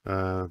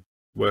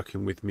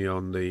working with me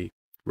on the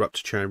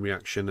Raptor chain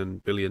reaction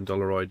and $1 billion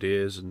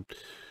ideas, and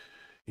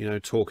you know,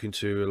 talking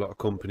to a lot of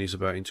companies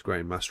about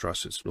integrating master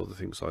assets and other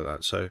things like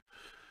that. So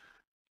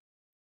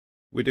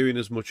we're doing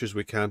as much as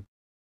we can,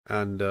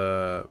 and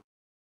well,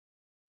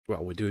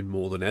 we're doing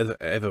more than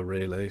ever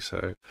really.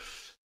 So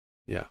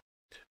yeah,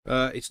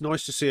 it's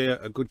nice to see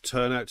a good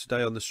turnout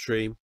today on the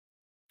stream.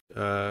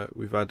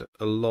 We've had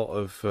a lot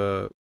of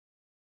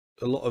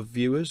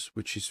viewers,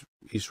 which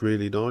is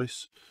really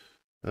nice.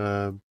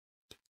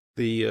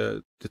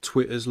 The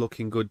Twitter's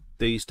looking good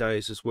these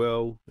days as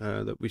well.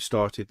 That we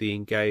started the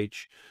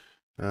engage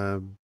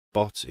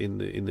bot in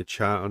the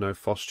chat. I know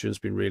Foster's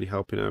been really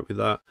helping out with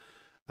that,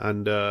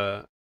 and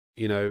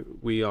you know,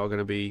 we are going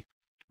to be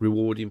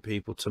rewarding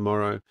people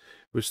tomorrow. I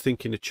was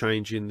thinking of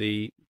changing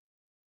the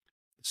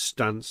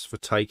stance for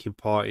taking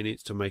part in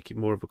it to make it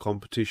more of a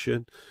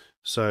competition.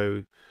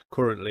 So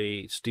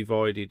currently it's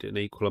divided an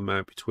equal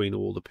amount between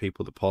all the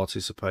people that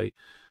participate.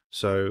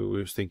 So we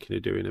was thinking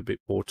of doing a bit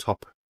more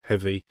top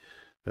heavy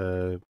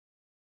to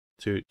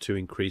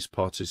increase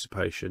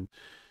participation.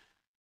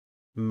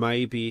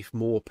 Maybe if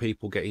more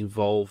people get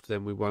involved,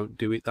 then we won't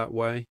do it that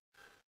way,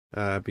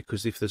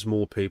 because if there's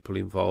more people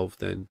involved,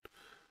 then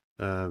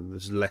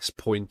there's less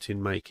point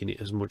in making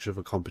it as much of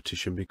a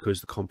competition,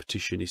 because the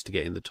competition is to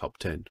get in the top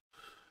 10.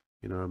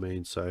 You know what I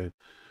mean? So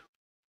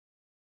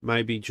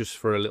maybe just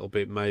for a little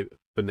bit, maybe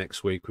for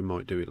next week we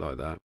might do it like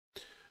that.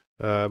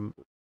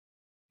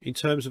 In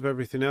terms of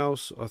everything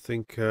else, I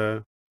think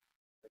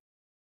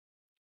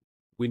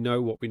we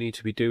know what we need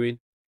to be doing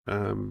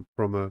from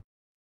a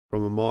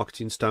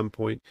marketing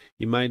standpoint.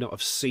 You may not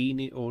have seen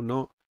it or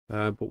not,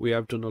 but we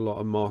have done a lot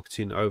of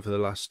marketing over the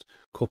last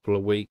couple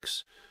of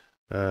weeks.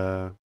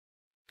 I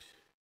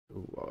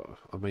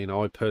mean,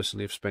 I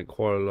personally have spent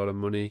quite a lot of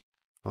money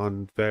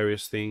on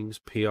various things,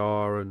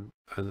 PR and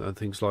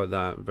things like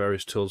that,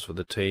 various tools for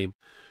the team.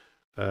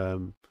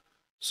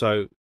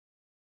 So,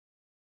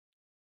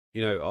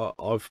 you know,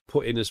 I've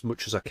put in as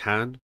much as I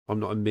can. I'm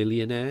not a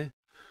millionaire.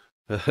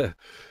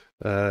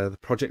 The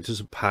project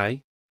doesn't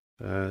pay,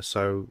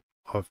 so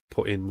I've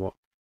put in what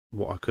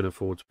I can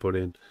afford to put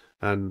in,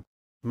 and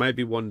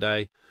maybe one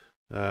day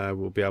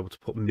we'll be able to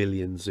put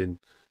millions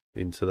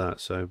into that.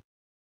 So,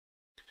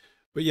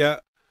 but yeah,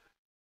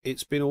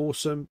 it's been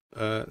awesome.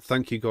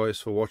 Thank you guys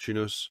for watching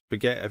us.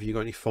 Baguette, have you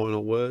got any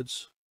final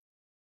words?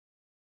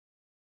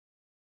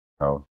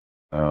 No,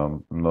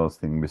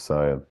 nothing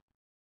beside.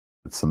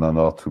 It's an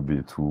honor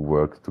to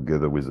work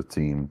together with a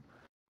team,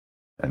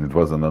 and it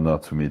was an honor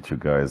to meet you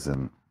guys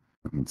in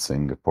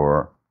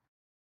Singapore.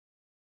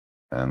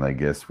 And I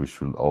guess we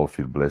should all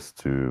feel blessed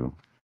to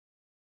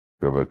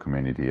have a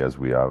community as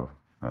we have,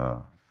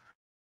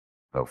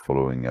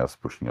 following us,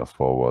 pushing us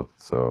forward.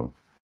 So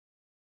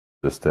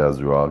just stay as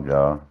you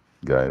are,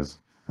 guys,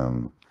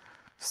 and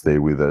stay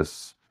with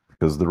us,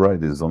 because the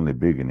ride is only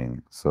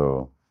beginning.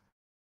 So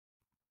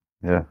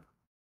yeah,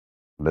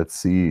 let's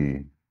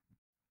see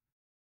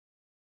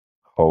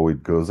how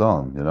it goes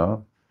on, you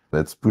know?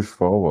 Let's push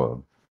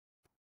forward,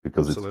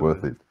 because Absolutely. it's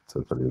worth it.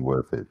 Totally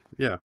worth it.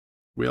 Yeah.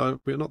 We're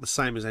not the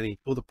same as any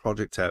other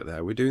project out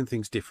there. We're doing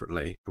things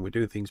differently, and we're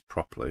doing things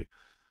properly,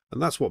 and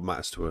that's what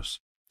matters to us.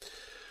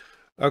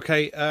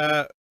 Okay,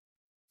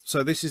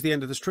 so this is the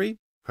end of the stream.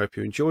 Hope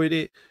you enjoyed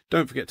it.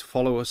 Don't forget to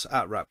follow us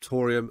at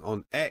Raptoreum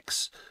on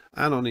X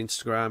and on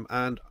Instagram,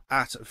 and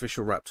at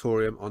Official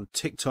Raptoreum on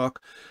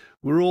TikTok.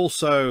 We're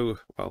also,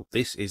 well,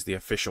 this is the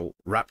official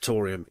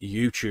Raptoreum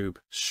YouTube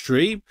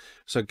stream,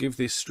 so give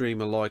this stream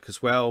a like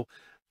as well.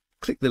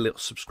 Click the little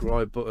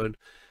subscribe button,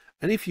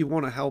 and if you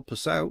want to help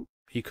us out,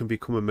 you can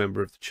become a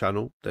member of the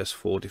channel. There's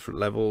 4 different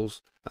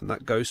levels, and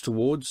that goes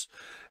towards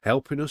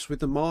helping us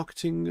with the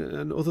marketing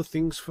and other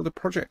things for the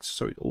project.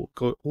 So it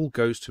all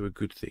goes to a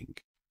good thing.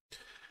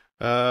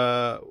 Is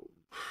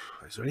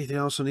there anything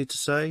else I need to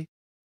say?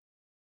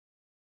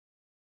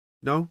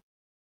 No?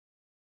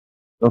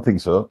 Don't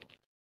think so.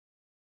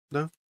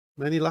 No?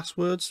 Any last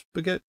words,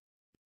 Baguette?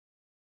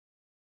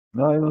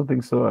 No, I don't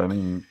think so. I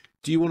mean,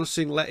 do you want to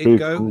sing Let It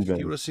Go? Cool, do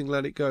you want to sing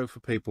Let It Go for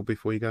people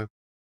before you go?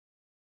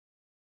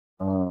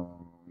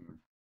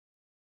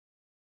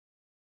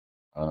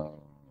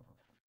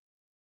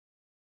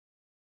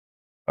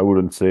 I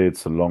wouldn't say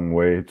it's a long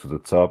way to the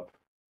top.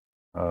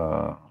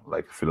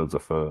 Like a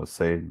philosopher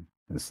said,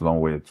 it's a long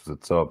way to the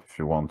top if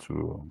you want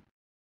to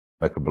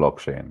make a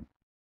blockchain.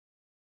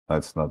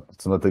 It's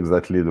not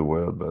exactly the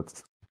word, but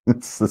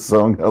it's a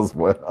song as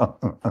well.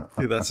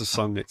 Yeah, that's a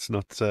song. It's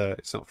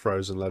not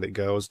Frozen, Let It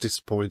Go. I was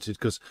disappointed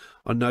because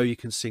I know you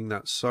can sing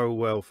that so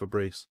well,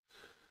 Fabrice.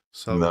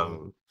 So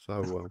no.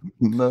 well.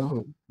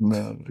 No,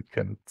 I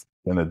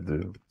cannot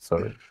do.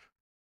 Sorry.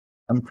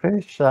 I'm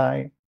pretty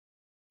shy.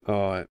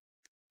 All right.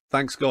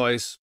 Thanks,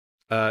 guys.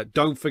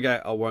 Don't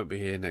forget, I won't be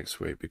here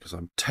next week because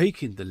I'm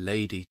taking the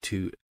lady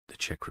to the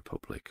Czech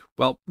Republic.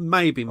 Well,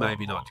 maybe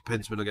not.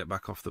 Depends when I get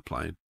back off the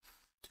plane.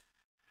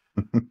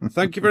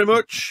 Thank you very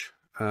much.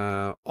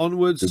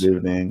 Onwards Good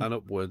evening. and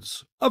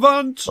upwards.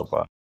 Avant!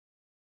 Bye-bye.